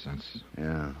 that makes sense.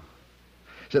 Yeah.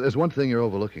 So there's one thing you're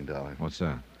overlooking, darling. What's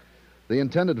that? The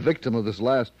intended victim of this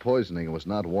last poisoning was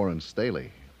not Warren Staley,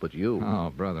 but you.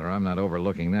 Oh, brother, I'm not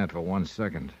overlooking that for 1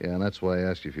 second. Yeah, and that's why I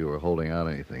asked you if you were holding out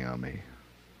anything on me.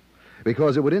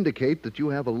 Because it would indicate that you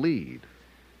have a lead.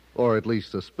 Or at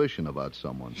least suspicion about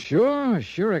someone. Sure.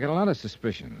 I got a lot of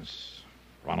suspicions.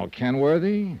 Ronald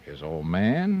Kenworthy, his old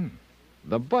man,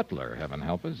 the butler, heaven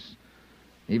help us,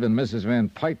 even Mrs. Van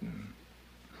Pyten.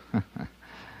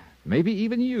 Maybe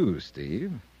even you,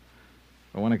 Steve.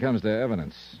 But when it comes to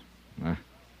evidence...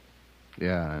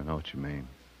 Yeah, I know what you mean.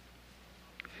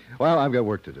 Well, I've got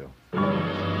work to do.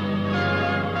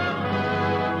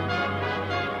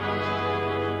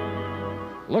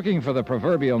 Looking for the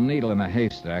proverbial needle in the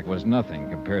haystack was nothing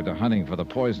compared to hunting for the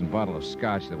poisoned bottle of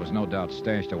scotch that was no doubt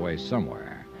stashed away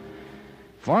somewhere.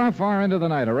 Far, far into the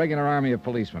night, a regular army of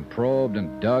policemen probed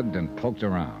and dug and poked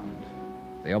around.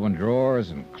 They opened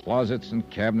drawers and closets and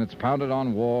cabinets, pounded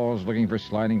on walls, looking for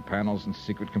sliding panels and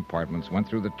secret compartments, went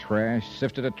through the trash,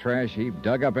 sifted a trash heap,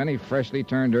 dug up any freshly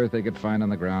turned earth they could find on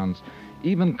the grounds,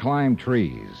 even climbed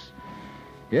trees.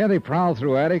 Yeah, they prowled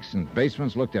through attics and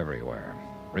basements, looked everywhere.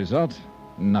 Result?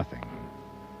 Nothing.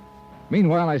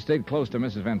 Meanwhile, I stayed close to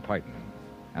Mrs. Van Pyten,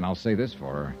 and I'll say this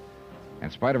for her. In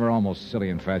spite of her almost silly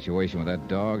infatuation with that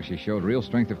dog, she showed real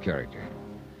strength of character.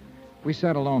 We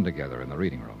sat alone together in the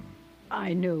reading room.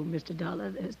 I know, Mr. Dollar,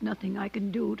 there's nothing I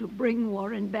can do to bring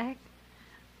Warren back.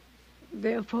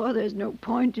 Therefore, there's no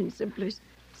point in simply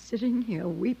sitting here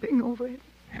weeping over it.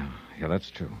 Yeah, that's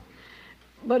true.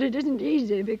 But it isn't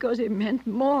easy because it meant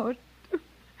more.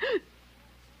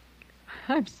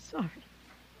 I'm sorry.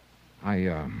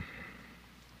 I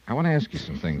want to ask you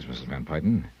some things, Mrs. Van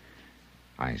Pyten.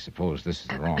 I suppose this is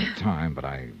the wrong time, but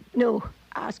I... No,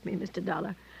 ask me, Mr.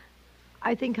 Dollar.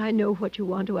 I think I know what you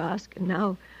want to ask, and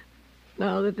now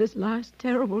that this last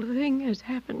terrible thing has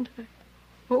happened,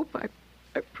 I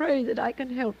pray that I can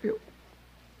help you.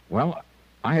 Well,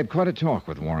 I had quite a talk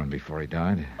with Warren before he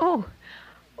died. Oh,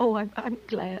 I'm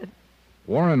glad.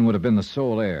 Warren would have been the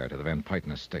sole heir to the Van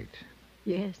Pyten estate.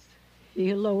 Yes, he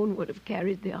alone would have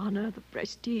carried the honor, the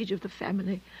prestige of the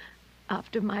family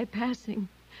after my passing.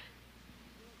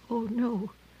 Oh,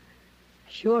 no.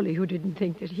 Surely you didn't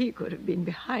think that he could have been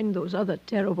behind those other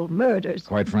terrible murders.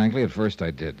 Quite frankly, at first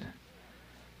I did.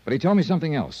 But he told me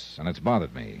something else, and it's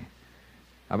bothered me.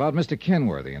 About Mr.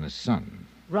 Kenworthy and his son.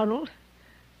 Ronald?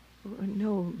 Oh,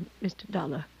 no, Mr.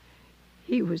 Dollar.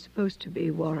 He was supposed to be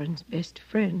Warren's best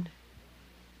friend.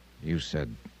 You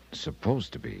said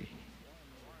supposed to be.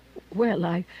 Well,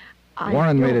 I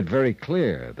Warren don't... made it very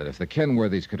clear that if the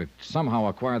Kenworthys could somehow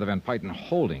acquire the Van Pyten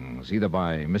holdings, either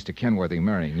by Mr. Kenworthy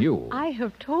marrying you... I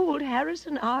have told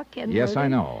Harrison R. Kenworthy... Yes, I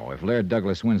know. If Laird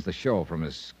Douglas wins the show from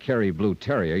his Kerry Blue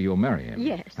Terrier, you'll marry him.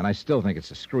 Yes. And I still think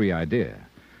it's a screwy idea.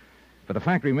 But the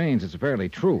fact remains it's apparently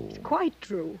true. It's quite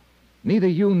true. Neither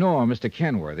you nor Mr.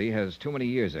 Kenworthy has too many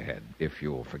years ahead, if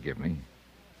you'll forgive me.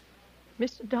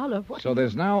 Mr. Dollar, what... So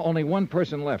there's now only one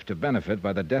person left to benefit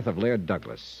by the death of Laird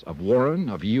Douglas, of Warren,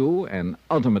 of you, and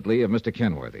ultimately of Mr.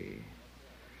 Kenworthy.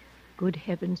 Good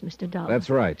heavens, Mr. Dollar. That's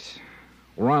right.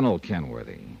 Ronald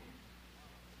Kenworthy.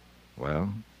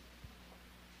 Well?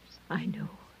 I know.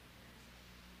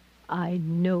 I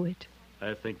know it.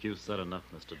 I think you've said enough,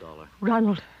 Mr. Dollar.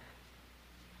 Ronald.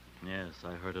 Yes,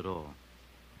 I heard it all.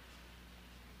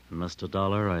 Mr.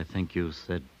 Dollar, I think you've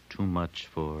said too much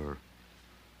for,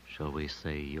 shall we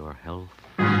say, your health.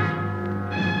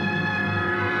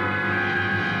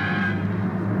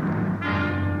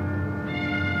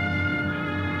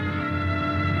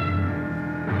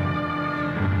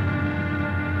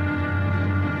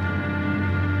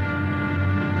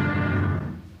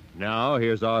 Now,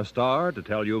 here's our star to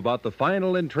tell you about the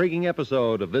final intriguing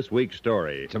episode of this week's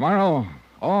story. Tomorrow,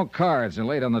 all cards are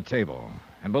laid on the table.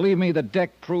 And believe me, the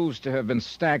deck proves to have been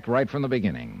stacked right from the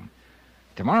beginning.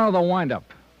 Tomorrow, the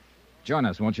wind-up. Join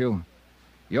us, won't you?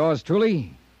 Yours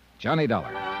truly, Johnny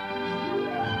Dollar.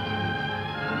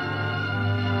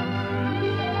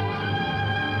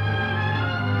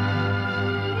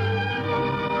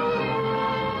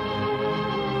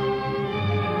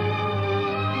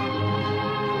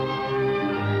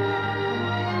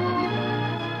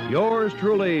 Yours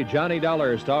truly, Johnny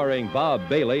Dollar, starring Bob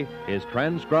Bailey, is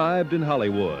transcribed in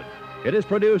Hollywood. It is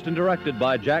produced and directed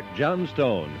by Jack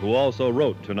Johnstone, who also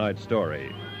wrote tonight's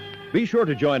story. Be sure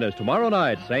to join us tomorrow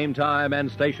night, same time and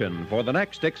station, for the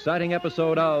next exciting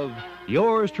episode of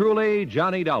Yours truly,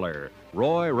 Johnny Dollar.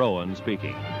 Roy Rowan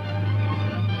speaking.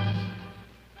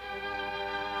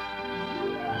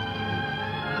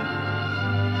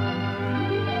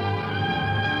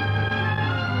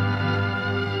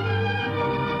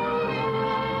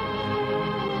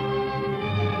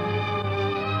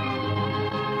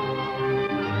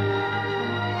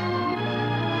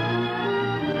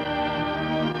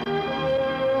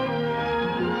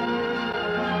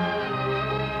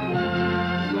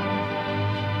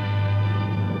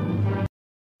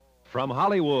 From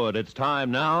Hollywood, it's time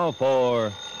now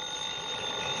for...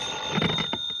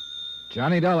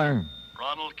 Johnny Dollar.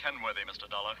 Ronald Kenworthy, Mr.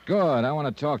 Dollar. Good. I want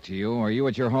to talk to you. Are you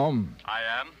at your home? I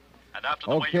am. And after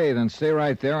the Okay, then stay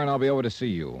right there and I'll be over to see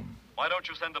you. Why don't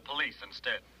you send the police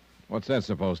instead? What's that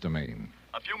supposed to mean?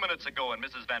 A few minutes ago in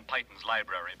Mrs. Van Pyten's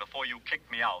library, before you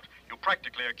kicked me out, you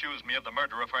practically accused me of the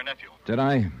murder of her nephew. Did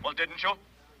I? Well, didn't you?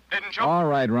 Didn't you? All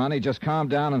right, Ronnie. Just calm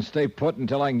down and stay put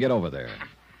until I can get over there.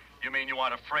 You mean you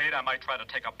aren't afraid I might try to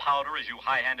take a powder, as you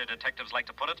high-handed detectives like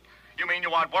to put it? You mean you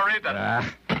aren't worried that...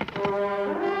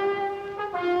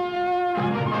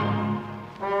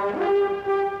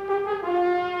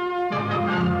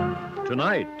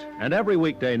 Tonight and every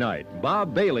weekday night,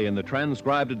 Bob Bailey in the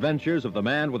transcribed adventures of the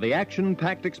man with the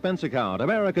action-packed expense account,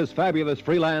 America's fabulous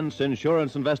freelance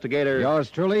insurance investigator... Yours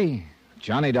truly,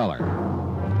 Johnny Dollar.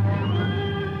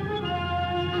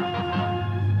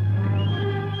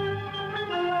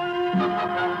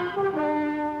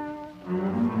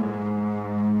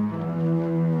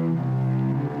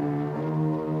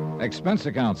 Expense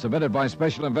account submitted by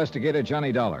Special Investigator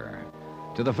Johnny Dollar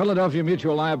to the Philadelphia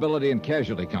Mutual Liability and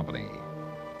Casualty Company.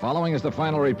 Following is the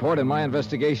final report in my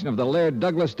investigation of the Laird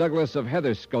Douglas of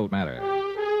Heatherscote matter.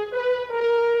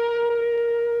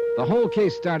 The whole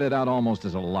case started out almost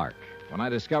as a lark when I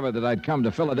discovered that I'd come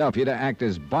to Philadelphia to act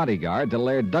as bodyguard to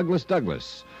Laird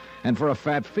Douglas, and for a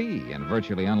fat fee and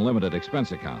virtually unlimited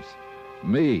expense accounts.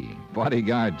 Me,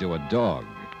 bodyguard to a dog.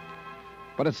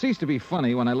 But it ceased to be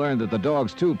funny when I learned that the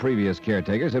dog's two previous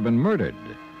caretakers had been murdered.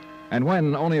 And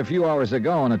when, only a few hours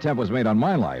ago, an attempt was made on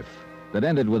my life that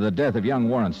ended with the death of young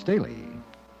Warren Staley.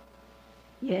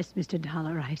 Yes, Mr.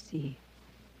 Dollar, I see.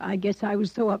 I guess I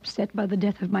was so upset by the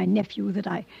death of my nephew that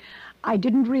I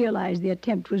didn't realize the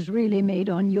attempt was really made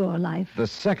on your life. The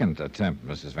second attempt,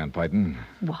 Mrs. Van Pyten.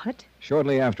 What?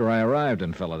 Shortly after I arrived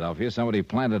in Philadelphia, somebody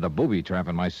planted a booby trap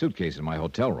in my suitcase in my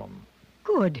hotel room.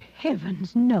 Good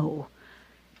heavens, no.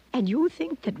 And you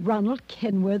think that Ronald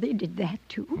Kenworthy did that,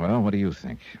 too? Well, what do you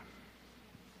think?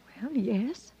 Well,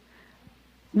 yes.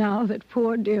 Now that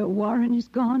poor dear Warren is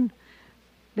gone,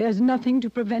 there's nothing to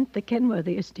prevent the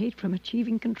Kenworthy estate from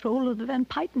achieving control of the Van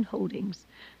Pyten holdings.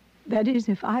 That is,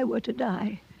 if I were to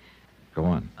die. Go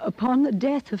on. Upon the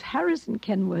death of Harrison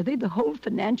Kenworthy, the whole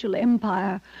financial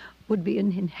empire would be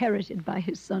inherited by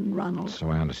his son, Ronald.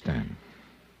 So I understand.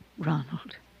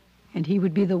 Ronald. And he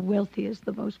would be the wealthiest,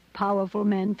 the most powerful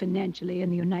man financially in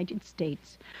the United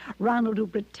States. Ronald, who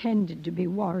pretended to be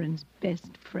Warren's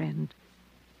best friend,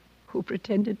 who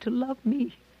pretended to love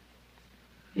me.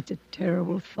 It's a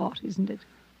terrible thought, isn't it?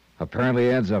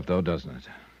 Apparently adds up, though, doesn't it?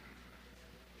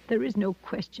 There is no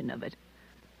question of it.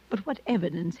 But what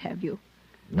evidence have you?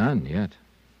 None yet.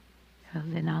 Well,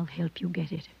 then I'll help you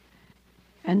get it.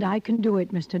 And I can do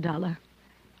it, Mr. Dollar.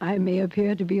 I may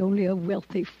appear to be only a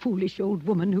wealthy, foolish old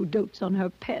woman who dotes on her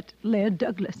pet, Laird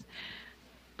Douglas.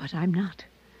 But I'm not.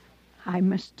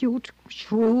 I'm astute,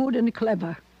 shrewd, and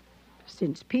clever.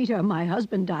 Since Peter, my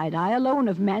husband, died, I alone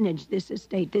have managed this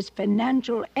estate, this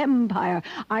financial empire.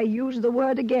 I use the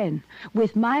word again.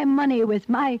 With my money, with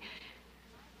my...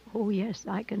 Oh, yes,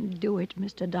 I can do it,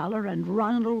 Mr. Dollar, and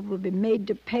Ronald will be made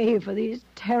to pay for these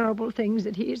terrible things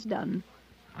that he's done.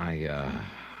 I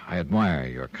admire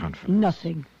your confidence.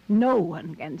 Nothing, no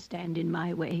one can stand in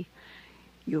my way.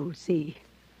 You'll see.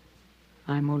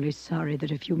 I'm only sorry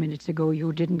that a few minutes ago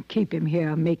you didn't keep him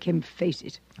here, make him face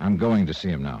it. I'm going to see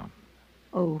him now.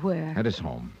 Oh, where? At his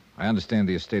home. I understand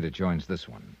the estate adjoins this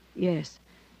one. Yes.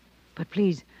 But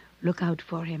please, look out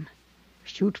for him.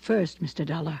 Shoot first, Mr.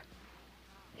 Dollar.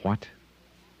 What?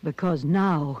 Because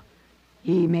now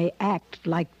he may act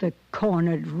like the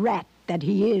cornered rat that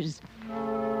he is.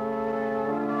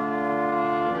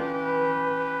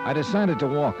 I decided to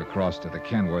walk across to the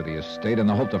Kenworthy estate in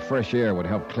the hope the fresh air would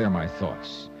help clear my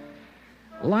thoughts.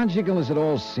 Logical as it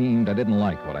all seemed, I didn't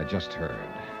like what I just heard.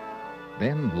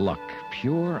 Then luck,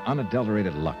 pure,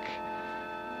 unadulterated luck.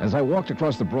 As I walked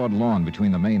across the broad lawn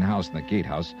between the main house and the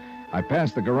gatehouse, I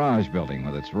passed the garage building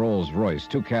with its Rolls-Royce,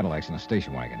 2 Cadillacs, and a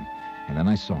station wagon. And then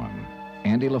I saw him.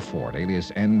 Andy LaForte,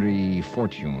 alias Andrew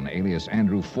Fortune, alias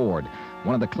Andrew Ford,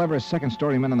 one of the cleverest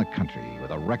second-story men in the country, with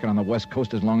a record on the West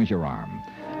Coast as long as your arm.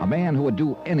 A man who would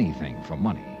do anything for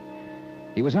money.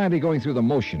 He was idly going through the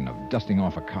motion of dusting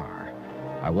off a car.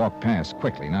 I walked past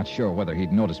quickly, not sure whether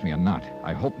he'd noticed me or not.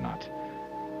 I hope not.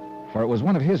 For it was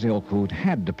one of his ilk who'd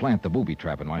had to plant the booby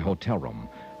trap in my hotel room,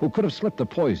 who could have slipped the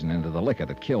poison into the liquor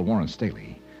that killed Warren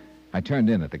Staley. I turned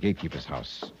in at the gatekeeper's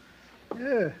house.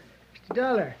 Mr.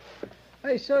 Dollar,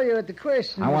 I saw you at the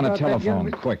question. I want a about that telephone,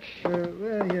 young... quick.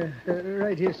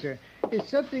 Right here, sir. Is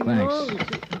something Thanks.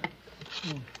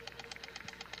 wrong?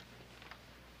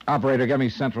 Operator, get me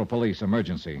Central Police,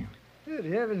 emergency. Good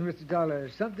heavens, Mr. Dollar.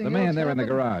 Something The man else there in the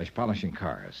happened? garage, polishing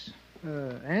cars.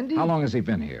 Andy? How long has he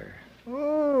been here?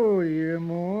 Oh, a year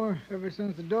more. Ever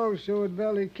since the dog show at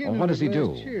Valley Kidney. Well, what does he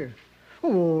do? last year.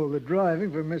 Oh, the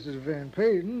driving for Mrs. Van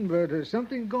Payton, but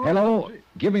something going Hello? on.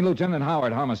 Give me Lieutenant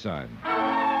Howard, homicide.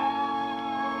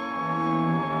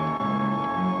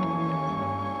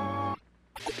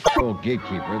 Old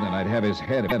gatekeeper that I'd have his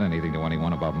head if I said anything to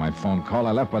anyone about my phone call.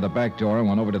 I left by the back door and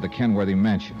went over to the Kenworthy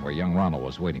mansion where young Ronald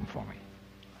was waiting for me.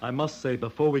 I must say,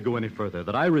 before we go any further,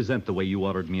 that I resent the way you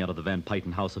ordered me out of the Van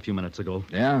Payton house a few minutes ago.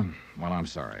 Yeah? Well, I'm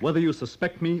sorry. Whether you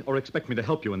suspect me or expect me to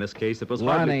help you in this case, it was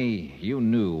hardly... Lonnie, you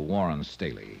knew Warren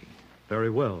Staley. Very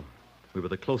well. We were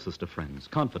the closest of friends,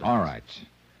 confidants. All right.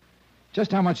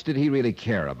 Just how much did he really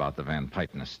care about the Van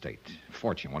Payton estate?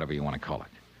 Fortune, whatever you want to call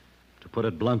it. To put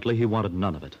it bluntly, he wanted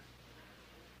none of it.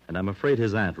 And I'm afraid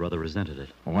his aunt rather resented it.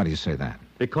 Well, why do you say that?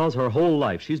 Because her whole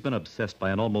life she's been obsessed by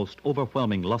an almost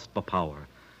overwhelming lust for power.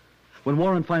 When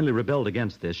Warren finally rebelled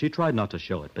against this, she tried not to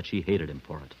show it, but she hated him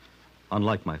for it.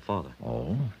 Unlike my father.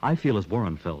 Oh? I feel as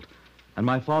Warren felt. And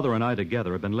my father and I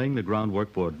together have been laying the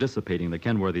groundwork for dissipating the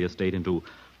Kenworthy estate into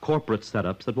corporate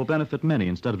setups that will benefit many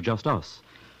instead of just us.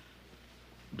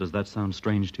 Does that sound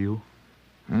strange to you?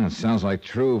 It sounds like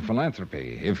true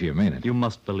philanthropy, if you mean it. You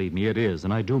must believe me, it is,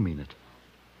 and I do mean it.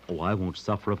 Oh, I won't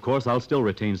suffer, of course. I'll still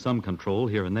retain some control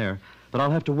here and there, but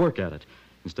I'll have to work at it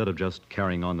instead of just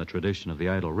carrying on the tradition of the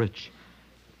idle rich.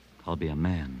 I'll be a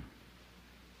man.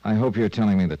 I hope you're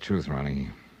telling me the truth, Ronnie.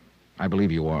 I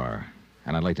believe you are,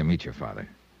 and I'd like to meet your father.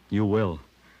 You will.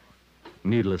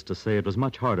 Needless to say, it was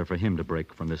much harder for him to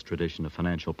break from this tradition of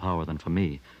financial power than for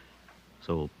me.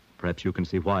 So perhaps you can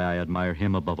see why I admire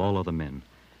him above all other men.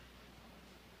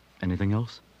 Anything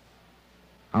else?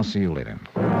 I'll see you later.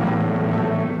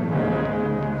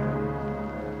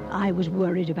 I was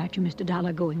worried about you, Mr.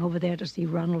 Dollar, going over there to see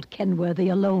Ronald Kenworthy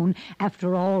alone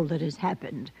after all that has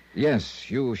happened. Yes,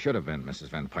 you should have been, Mrs.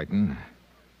 Van Payton.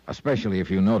 Especially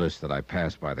if you noticed that I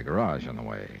passed by the garage on the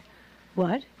way.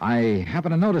 What? I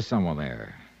happened to notice someone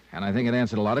there, and I think it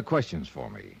answered a lot of questions for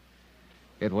me.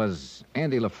 It was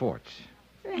Andy LaForte.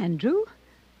 Andrew?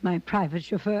 My private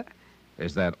chauffeur?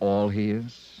 Is that all he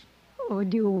is? Oh,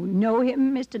 do you know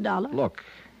him, Mr. Dollar? Look,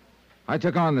 I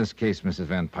took on this case, Mrs.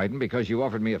 Van Payton, because you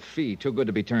offered me a fee too good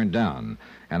to be turned down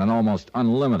and an almost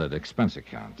unlimited expense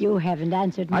account. You haven't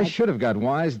answered my... I should have got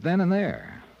wise then and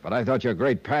there. But I thought your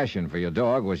great passion for your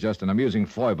dog was just an amusing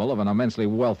foible of an immensely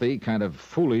wealthy, kind of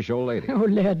foolish old lady. Oh,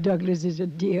 Laird Douglas is a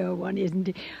dear one, isn't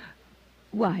he?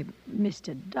 Why,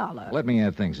 Mr. Dollar... Let me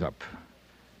add things up.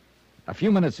 A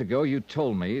few minutes ago, you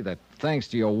told me that thanks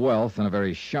to your wealth and a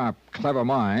very sharp, clever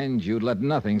mind, you'd let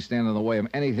nothing stand in the way of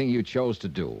anything you chose to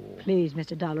do. Please,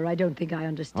 Mr. Dollar, I don't think I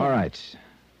understand. All right.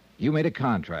 You made a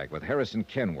contract with Harrison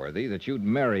Kenworthy that you'd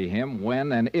marry him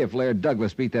when and if Laird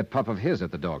Douglas beat that pup of his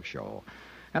at the dog show.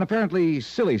 An apparently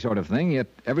silly sort of thing, yet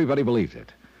everybody believed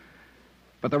it.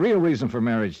 But the real reason for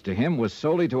marriage to him was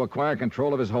solely to acquire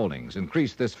control of his holdings,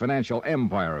 increase this financial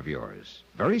empire of yours.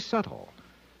 Very subtle.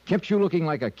 Kept you looking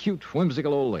like a cute,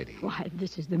 whimsical old lady. Why,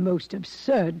 this is the most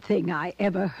absurd thing I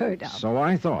ever heard of. So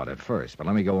I thought at first, but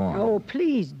let me go on. Oh,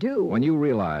 please do. When you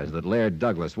realized that Laird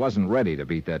Douglas wasn't ready to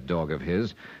beat that dog of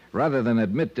his, rather than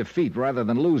admit defeat, rather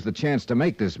than lose the chance to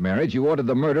make this marriage, you ordered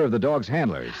the murder of the dog's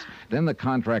handlers. Then the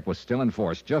contract was still in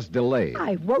force, just delayed.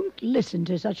 I won't listen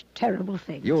to such terrible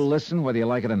things. You'll listen whether you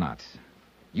like it or not.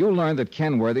 You learned that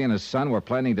Kenworthy and his son were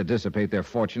planning to dissipate their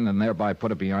fortune and thereby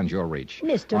put it beyond your reach.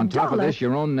 Mr. On top of Dollar. this,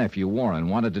 your own nephew, Warren,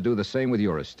 wanted to do the same with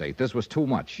your estate. This was too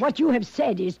much. What you have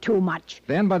said is too much.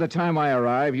 Then, by the time I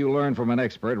arrived, you learned from an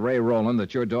expert, Ray Rowland,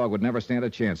 that your dog would never stand a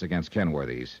chance against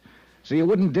Kenworthy's. So you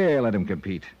wouldn't dare let him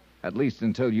compete, at least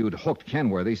until you'd hooked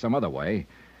Kenworthy some other way.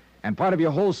 And part of your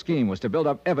whole scheme was to build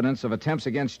up evidence of attempts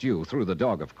against you, through the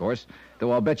dog, of course,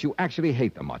 though I'll bet you actually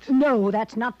hate the mutt. No,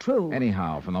 that's not true.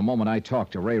 Anyhow, from the moment I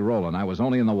talked to Ray Rowland, I was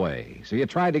only in the way. So you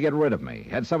tried to get rid of me,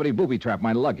 had somebody booby-trap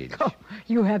my luggage. Oh,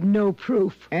 you have no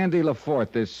proof. Andy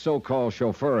LaForte, this so-called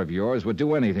chauffeur of yours, would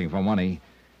do anything for money.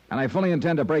 And I fully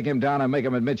intend to break him down and make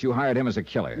him admit you hired him as a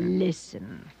killer.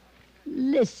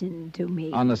 Listen to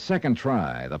me. On the second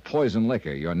try, the poison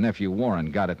liquor, your nephew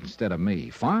Warren got it instead of me.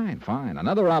 Fine.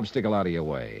 Another obstacle out of your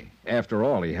way. After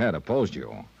all, he had opposed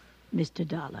you. Mr.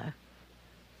 Dollar,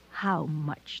 how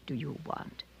much do you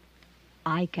want?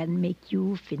 I can make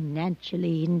you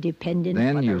financially independent.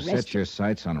 Then you set your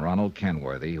sights on Ronald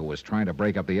Kenworthy, who was trying to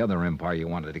break up the other empire you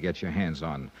wanted to get your hands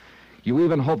on. You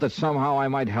even hoped that somehow I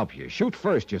might help you. Shoot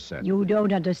first, you said. You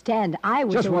don't understand. I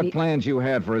was Just only... what plans you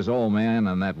had for his old man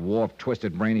and that warped,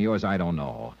 twisted brain of yours, I don't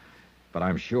know. But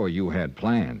I'm sure you had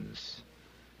plans.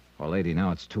 Well, lady,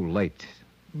 now it's too late.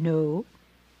 No,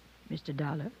 Mr.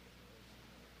 Dollar.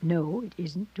 No, it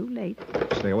isn't too late.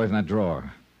 Stay away from that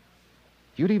drawer.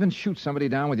 You'd even shoot somebody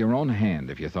down with your own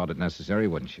hand if you thought it necessary,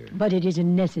 wouldn't you? But it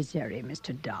isn't necessary,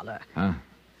 Mr. Dollar. Huh?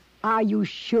 Are you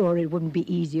sure it wouldn't be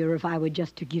easier if I were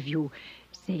just to give you,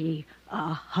 say,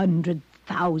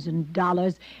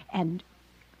 $100,000 and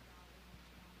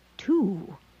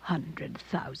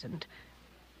 $200,000?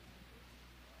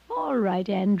 All right,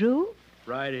 Andrew.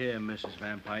 Right here, Mrs.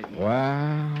 Van Pyten.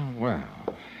 Well.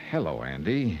 Hello,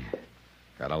 Andy.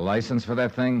 Got a license for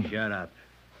that thing? Shut up.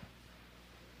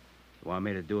 You want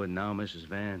me to do it now, Mrs.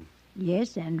 Van?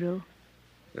 Yes, Andrew.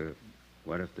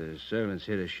 What if the servants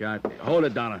hit a shot? Hold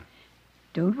it, Donna.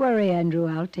 Don't worry, Andrew.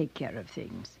 I'll take care of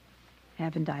things.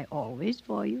 Haven't I always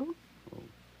for you?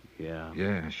 Yeah.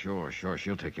 Yeah, sure.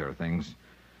 She'll take care of things.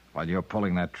 While you're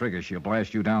pulling that trigger, she'll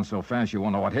blast you down so fast you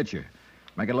won't know what hit you.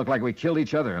 Make it look like we killed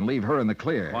each other and leave her in the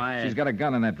clear. Quiet. She's got a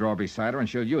gun in that drawer beside her, and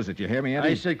she'll use it. You hear me, Andy?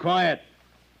 I said quiet.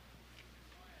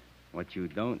 What you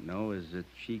don't know is that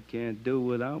she can't do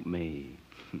without me.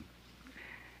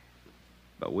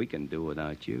 But we can do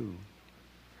without you.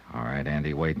 All right,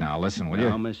 Andy, wait now. Listen, will you?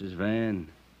 Now, Mrs. Van.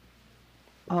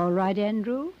 All right,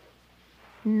 Andrew.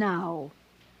 Now.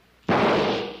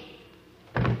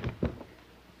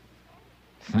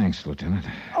 Thanks, Lieutenant.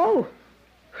 Oh,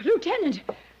 Lieutenant,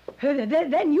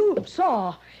 then you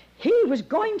saw. He was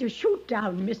going to shoot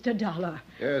down Mr. Dollar.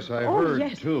 Yes, I Oh, heard,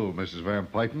 yes. too, Mrs. Van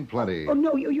Pyten. Plenty. Oh,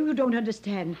 no, you don't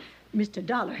understand. Mr.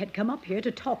 Dollar had come up here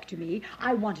to talk to me.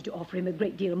 I wanted to offer him a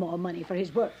great deal more money for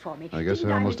his work for me. I guess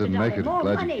Didn't I almost Mr. didn't Dollar? make it. More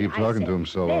Glad you money, keep I talking said. to him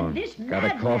so Then long. this Got a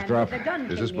madman cough drop? with the gun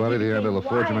Is this came Buddy in. the He end of the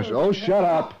became fortune? wild. Oh, shut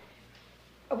up!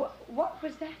 What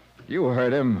was that? You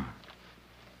heard him.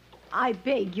 I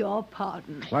beg your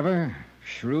pardon. Clever,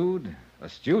 shrewd,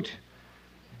 astute.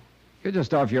 You're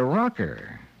just off your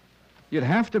rocker. You'd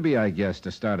have to be, I guess,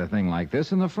 to start a thing like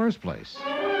this in the first place.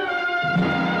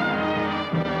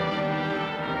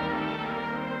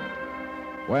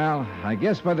 Well, I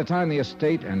guess by the time the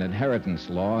estate and inheritance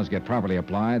laws get properly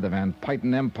applied, the Van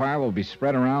Pyten empire will be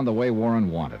spread around the way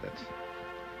Warren wanted it.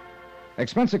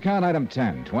 Expense account item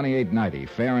 10, $28.90,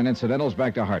 fare and incidentals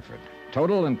back to Hartford.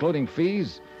 Total, including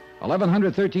fees,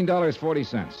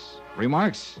 $1,113.40.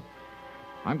 Remarks?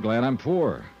 I'm glad I'm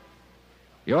poor.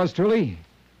 Yours truly,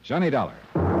 Johnny Dollar.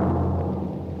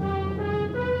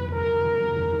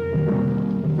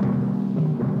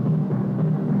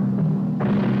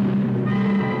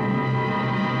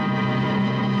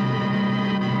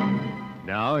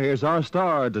 Now, here's our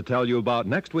star to tell you about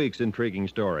next week's intriguing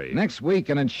story. Next week,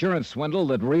 an insurance swindle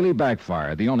that really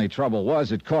backfired. The only trouble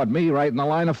was it caught me right in the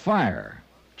line of fire.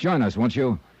 Join us, won't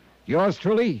you? Yours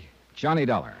truly, Johnny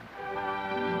Dollar.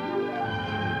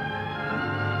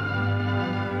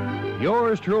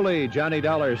 Yours truly, Johnny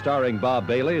Dollar, starring Bob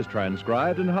Bailey, is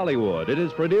transcribed in Hollywood. It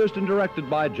is produced and directed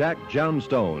by Jack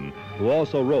Johnstone, who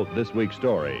also wrote this week's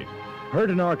story. Heard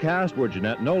in our cast were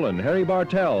Jeanette Nolan, Harry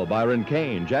Bartell, Byron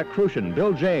Kane, Jack Crucian,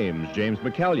 Bill James, James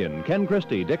McCallion, Ken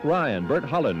Christie, Dick Ryan, Bert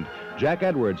Holland, Jack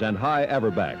Edwards, and Hy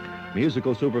Averback.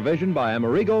 Musical supervision by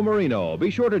Amerigo Marino. Be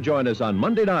sure to join us on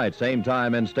Monday night, same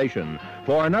time and station,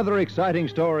 for another exciting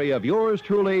story of yours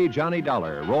truly, Johnny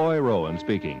Dollar. Roy Rowan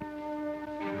speaking.